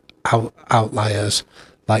other outliers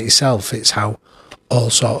like yourself. It's how all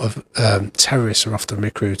sort of terrorists are often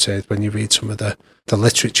recruited when you read some of the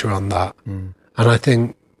literature on that. And I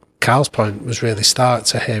think Karl's point was really start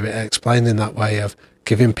to hear it explained in that way of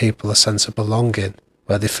giving people a sense of belonging,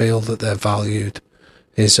 where they feel that they're valued,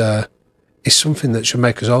 is something that should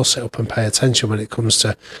make us all sit up and pay attention when it comes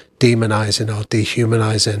to demonising or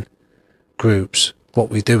dehumanising groups. What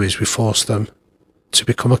we do is we force them to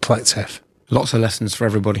become a collective. Lots of lessons for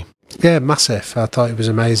everybody. Yeah, massive. I thought it was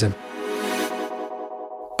amazing.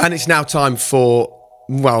 And it's now time for,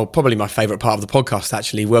 well, probably my favourite part of the podcast,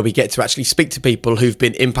 actually, where we get to actually speak to people who've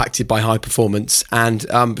been impacted by high performance. And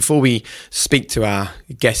before we speak to our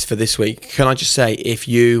guest for this week, can I just say, if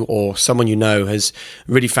you or someone you know has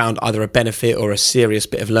really found either a benefit or a serious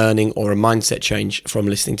bit of learning or a mindset change from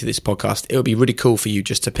listening to this podcast, it would be really cool for you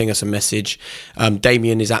just to ping us a message.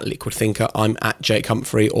 Damien is at Liquid Thinker, I'm at Jake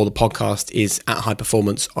Humphrey, or the podcast is at High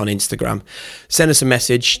Performance on Instagram. Send us a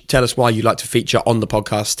message, tell us why you'd like to feature on the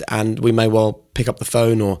podcast, and we may well pick up the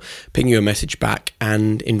phone or ping you a message back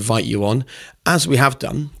and invite you on, as we have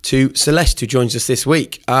done, to Celeste, who joins us this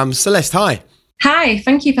week. Celeste, hi. Hi,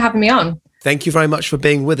 thank you for having me on. Thank you very much for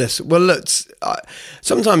being with us. Well, look,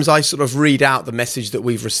 sometimes I sort of read out the message that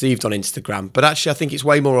we've received on Instagram, but actually I think it's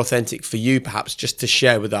way more authentic for you perhaps just to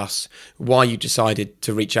share with us why you decided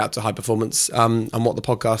to reach out to High Performance and what the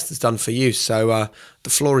podcast has done for you. So the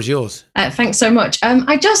floor is yours. Thanks so much.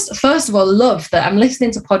 I just, first of all, love that I'm listening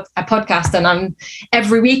to a podcast and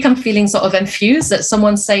every week I'm feeling sort of enthused that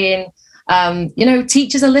someone's saying,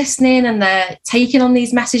 teachers are listening and they're taking on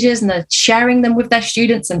these messages and they're sharing them with their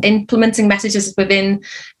students and implementing messages within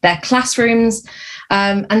their classrooms.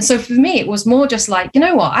 And so for me, it was more just like, you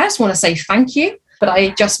know what, I just want to say thank you. But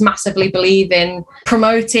I just massively believe in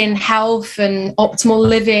promoting health and optimal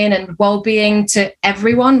living and well-being to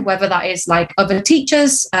everyone, whether that is like other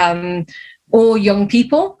teachers or young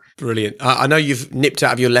people. Brilliant. I know you've nipped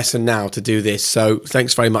out of your lesson now to do this, so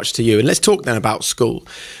thanks very much to you. And let's talk then about school.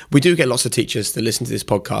 We do get lots of teachers that listen to this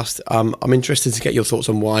podcast. I'm interested to get your thoughts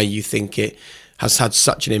on why you think it has had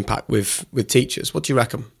such an impact with teachers. What do you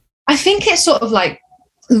reckon? I think it's sort of like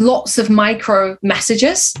lots of micro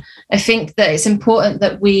messages. I think that it's important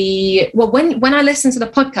that when I listen to the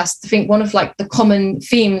podcast, I think one of like the common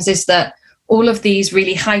themes is that all of these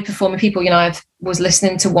really high performing people, I was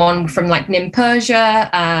listening to one from like Nim Persia,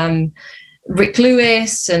 Rick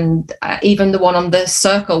Lewis, and even the one on the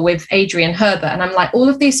circle with Adrian Herbert. And I'm like, all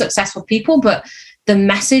of these successful people, but the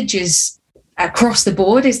message is across the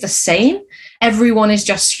board is the same. Everyone is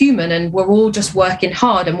just human and we're all just working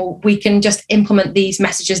hard and we can just implement these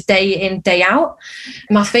messages day in, day out.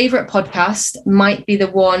 My favorite podcast might be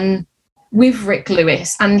the one with Rick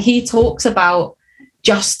Lewis. And he talks about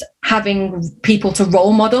just having people to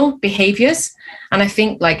role model behaviors. And I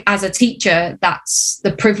think like as a teacher, that's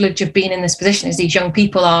the privilege of being in this position, is these young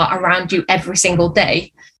people are around you every single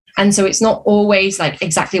day. And so it's not always like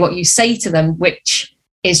exactly what you say to them, which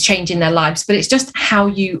is changing their lives, but it's just how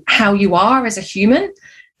you are as a human.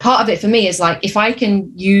 Part of it for me is like, if I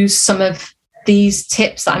can use some of these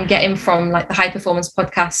tips that I'm getting from like the High Performance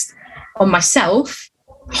podcast on myself,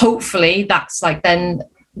 hopefully that's like then,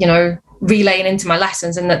 relaying into my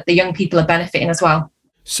lessons and that the young people are benefiting as well.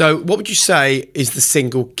 So what would you say is the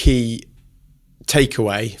single key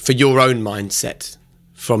takeaway for your own mindset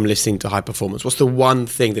from listening to High Performance? What's the one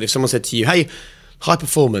thing that if someone said to you, hey, High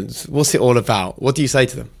Performance, what's it all about? What do you say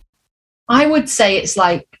to them? I would say it's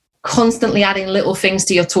like constantly adding little things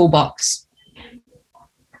to your toolbox.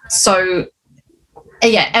 So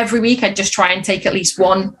every week I just try and take at least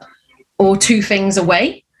one or two things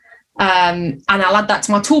away. And I'll add that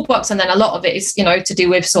to my toolbox. And then a lot of it is, to do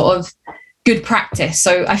with sort of good practice.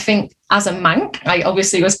 So I think as a Manc, I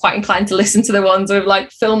obviously was quite inclined to listen to the ones with like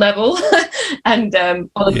Phil Neville and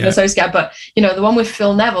Oliver Solskjaer. But, the one with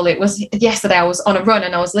Phil Neville, it was yesterday I was on a run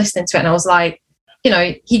and I was listening to it and I was like,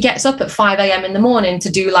 he gets up at 5 a.m. in the morning to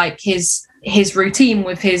do like his routine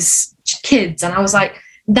with his kids. And I was like,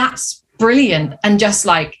 that's brilliant. And just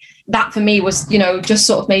like, that for me was, just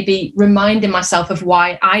sort of maybe reminding myself of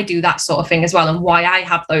why I do that sort of thing as well and why I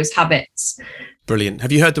have those habits. Brilliant.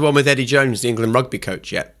 Have you heard the one with Eddie Jones, the England rugby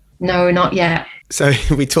coach, yet? No, not yet. So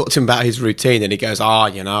we talked to him about his routine and he goes,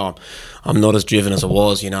 I'm not as driven as I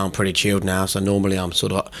was, I'm pretty chilled now. So normally I'm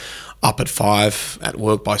sort of up at 5, at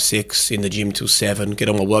work by 6, in the gym till 7, get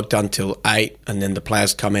all my work done till 8, and then the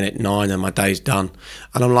players come in at 9 and my day's done.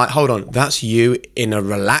 And I'm like, hold on, that's you in a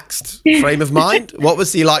relaxed frame of mind? What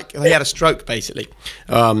was he like? He had a stroke, basically.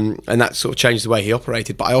 And that sort of changed the way he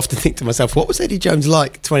operated. But I often think to myself, what was Eddie Jones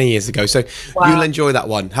like 20 years ago? So You'll enjoy that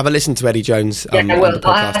one. Have a listen to Eddie Jones on the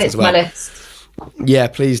podcast as well. Yeah,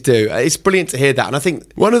 please do. It's brilliant to hear that. And I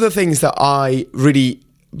think one of the things that I'm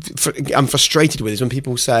frustrated with is when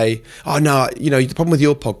people say, oh no, the problem with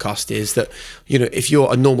your podcast is that, if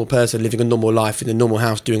you're a normal person living a normal life in a normal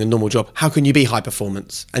house doing a normal job, how can you be high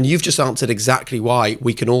performance? And you've just answered exactly why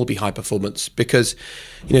we can all be high performance, because,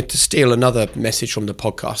 to steal another message from the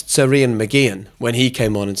podcast, Sir Ian McGeehan, when he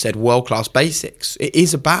came on and said world-class basics, it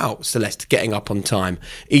is about, Celeste, getting up on time,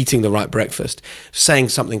 eating the right breakfast, saying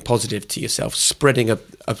something positive to yourself, spreading a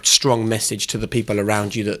strong message to the people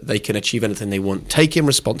around you that they can achieve anything they want, taking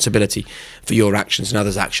responsibility for your actions and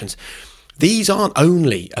others' actions. These aren't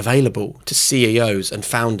only available to CEOs and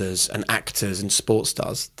founders and actors and sports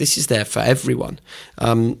stars. This is there for everyone.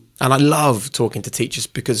 And I love talking to teachers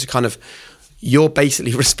because you're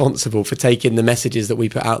basically responsible for taking the messages that we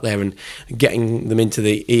put out there and getting them into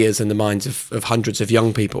the ears and the minds of hundreds of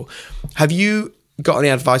young people. Have you got any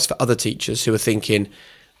advice for other teachers who are thinking,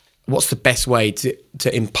 what's the best way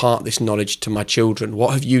to impart this knowledge to my children?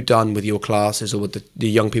 What have you done with your classes or with the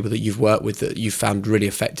young people that you've worked with that you've found really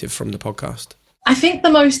effective from the podcast? I think the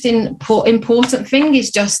most important thing is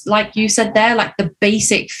just like you said there, like the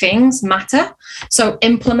basic things matter. So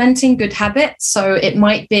implementing good habits. So it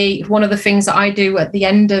might be one of the things that I do at the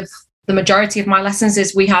end of the majority of my lessons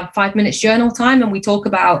is we have 5 minutes journal time, and we talk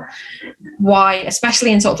about why,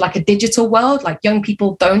 especially in sort of like a digital world, like young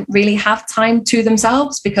people don't really have time to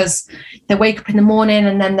themselves because they wake up in the morning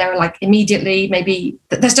and then they're like immediately, maybe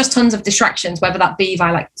there's just tons of distractions, whether that be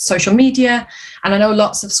via like social media. And I know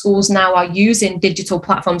lots of schools now are using digital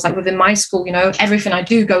platforms. Like within my school, you know, everything I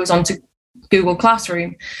do goes on to Google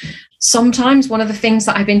Classroom. Sometimes one of the things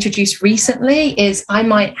that I've introduced recently is I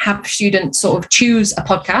might have students sort of choose a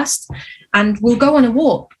podcast and we'll go on a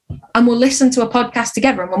walk and we'll listen to a podcast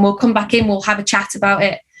together. And when we'll come back in, we'll have a chat about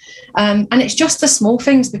it. And it's just the small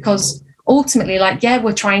things, because ultimately, like, yeah,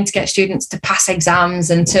 we're trying to get students to pass exams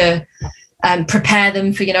and to prepare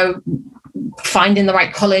them for, you know, finding the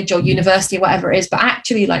right college or university or whatever it is. But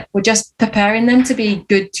actually, like, we're just preparing them to be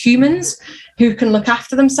good humans who can look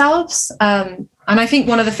after themselves. And I think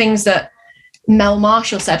one of the things that Mel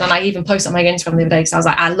Marshall said, and I even posted on my Instagram the other day because I was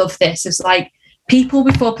like, I love this. It's like people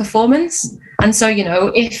before performance. And so, you know,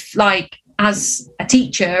 if like as a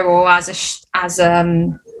teacher or as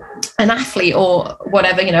an athlete or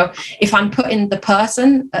whatever, you know, if I'm putting the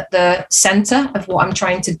person at the center of what I'm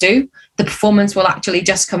trying to do, the performance will actually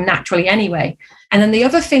just come naturally anyway. And then the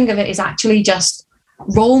other thing of it is actually just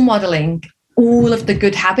role modeling all of the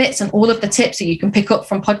good habits and all of the tips that you can pick up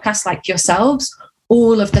from podcasts like yourselves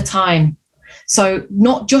all of the time. So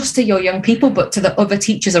not just to your young people, but to the other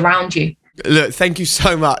teachers around you. Look, thank you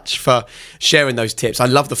so much for sharing those tips. I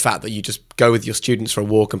love the fact that you just go with your students for a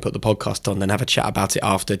walk and put the podcast on, then have a chat about it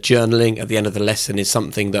after. Journaling at the end of the lesson is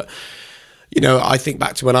something that, you know, I think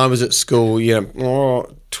back to when I was at school,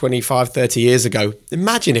 25, 30 years ago.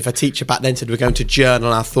 Imagine if a teacher back then said we're going to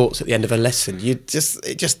journal our thoughts at the end of a lesson. It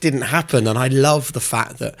just didn't happen. And I love the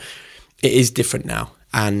fact that it is different now.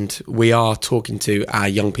 And we are talking to our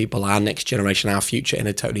young people, our next generation, our future in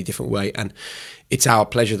a totally different way. And it's our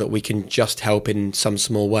pleasure that we can just help in some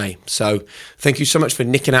small way. So thank you so much for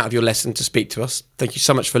nicking out of your lesson to speak to us. Thank you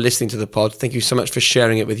so much for listening to the pod. Thank you so much for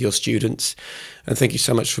sharing it with your students. And thank you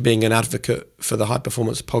so much for being an advocate for the High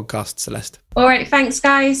Performance Podcast, Celeste. All right. Thanks,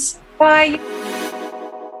 guys. Bye.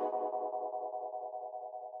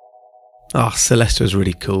 Oh, Celeste was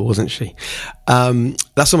really cool, wasn't she?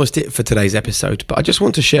 That's almost it for today's episode. But I just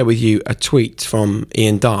want to share with you a tweet from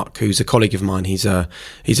Ian Darke, who's a colleague of mine. He's a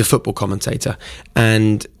football commentator,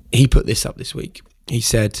 and he put this up this week. He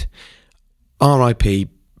said, "R.I.P.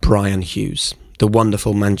 Brian Hughes, the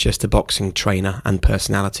wonderful Manchester boxing trainer and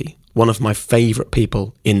personality. One of my favourite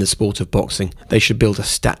people in the sport of boxing. They should build a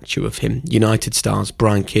statue of him. United stars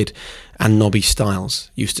Brian Kidd and Nobby Stiles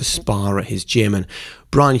used to spar at his gym, and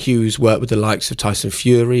Brian Hughes worked with the likes of Tyson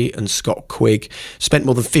Fury and Scott Quigg, spent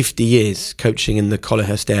more than 50 years coaching in the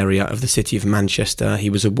Collyhurst area of the city of Manchester. He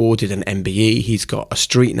was awarded an MBE. He's got a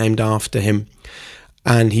street named after him.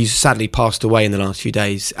 And he's sadly passed away in the last few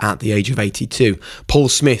days at the age of 82. Paul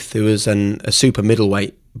Smith, who was a super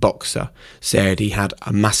middleweight boxer, said he had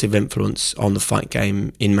a massive influence on the fight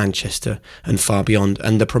game in Manchester and far beyond.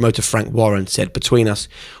 And the promoter Frank Warren said, between us,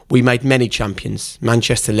 we made many champions,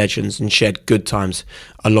 Manchester legends, and shared good times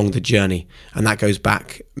along the journey. And that goes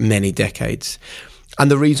back many decades. And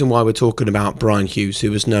the reason why we're talking about Brian Hughes, who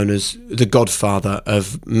was known as the godfather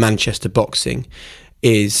of Manchester boxing,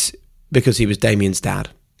 is because he was Damien's dad.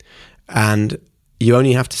 And you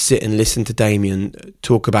only have to sit and listen to Damien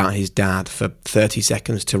talk about his dad for 30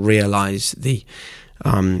 seconds to realise the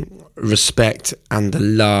respect and the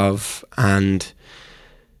love and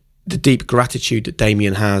the deep gratitude that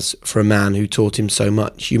Damien has for a man who taught him so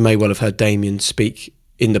much. You may well have heard Damien speak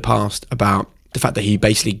in the past about the fact that he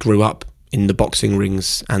basically grew up in the boxing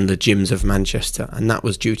rings and the gyms of Manchester, and that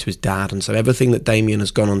was due to his dad. And so everything that Damien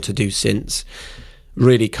has gone on to do since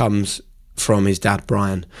really comes from his dad,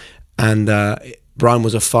 Brian. And Brian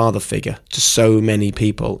was a father figure to so many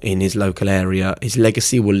people in his local area. His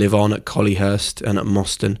legacy will live on at Collyhurst and at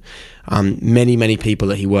Moston. Many, many people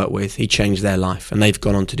that he worked with, he changed their life, and they've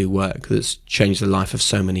gone on to do work that's changed the life of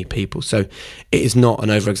so many people. So it is not an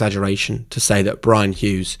over-exaggeration to say that Brian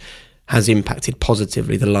Hughes has impacted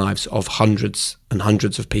positively the lives of hundreds and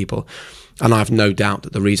hundreds of people. And I have no doubt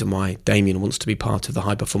that the reason why Damien wants to be part of the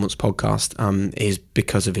High Performance Podcast is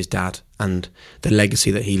because of his dad and the legacy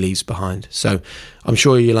that he leaves behind. So I'm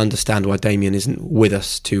sure you'll understand why Damien isn't with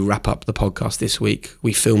us to wrap up the podcast this week.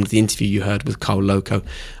 We filmed the interview you heard with Karl Lokko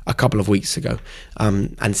a couple of weeks ago.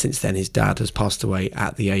 And since then, his dad has passed away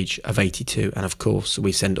at the age of 82. And of course,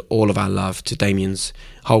 we send all of our love to Damien's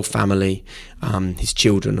whole family, his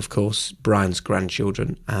children, of course, Brian's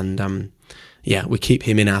grandchildren, and we keep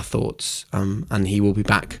him in our thoughts, and he will be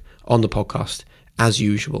back on the podcast as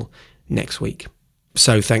usual next week.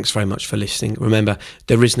 So thanks very much for listening. Remember,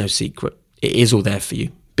 there is no secret. It is all there for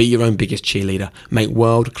you. Be your own biggest cheerleader. Make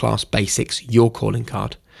world-class basics your calling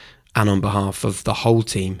card. And on behalf of the whole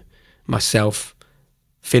team, myself,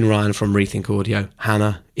 Finn Ryan from Rethink Audio,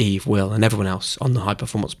 Hannah, Eve, Will, and everyone else on the High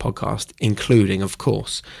Performance Podcast, including, of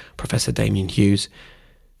course, Professor Damien Hughes,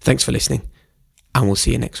 thanks for listening, and we'll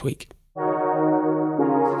see you next week.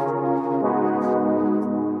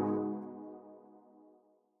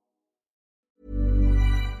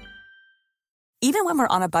 Even when we're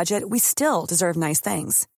on a budget, we still deserve nice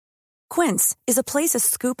things. Quince is a place to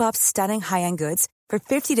scoop up stunning high-end goods for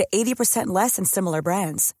 50 to 80% less than similar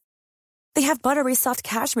brands. They have buttery soft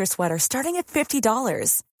cashmere sweaters starting at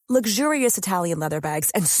 $50, luxurious Italian leather bags,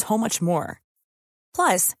 and so much more.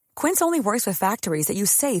 Plus, Quince only works with factories that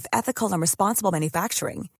use safe, ethical, and responsible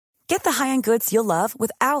manufacturing. Get the high-end goods you'll love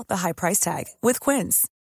without the high price tag with Quince.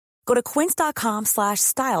 Go to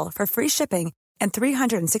quince.com/style for free shipping and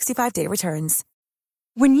 365-day returns.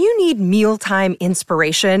 When you need mealtime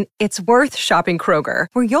inspiration, it's worth shopping Kroger,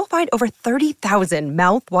 where you'll find over 30,000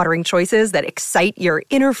 mouth-watering choices that excite your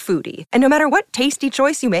inner foodie. And no matter what tasty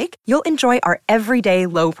choice you make, you'll enjoy our everyday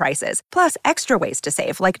low prices, plus extra ways to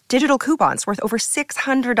save, like digital coupons worth over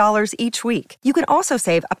 $600 each week. You can also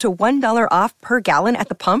save up to $1 off per gallon at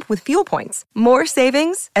the pump with fuel points. More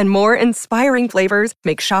savings and more inspiring flavors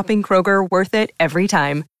make shopping Kroger worth it every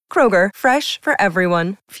time. Kroger, fresh for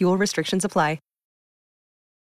everyone. Fuel restrictions apply.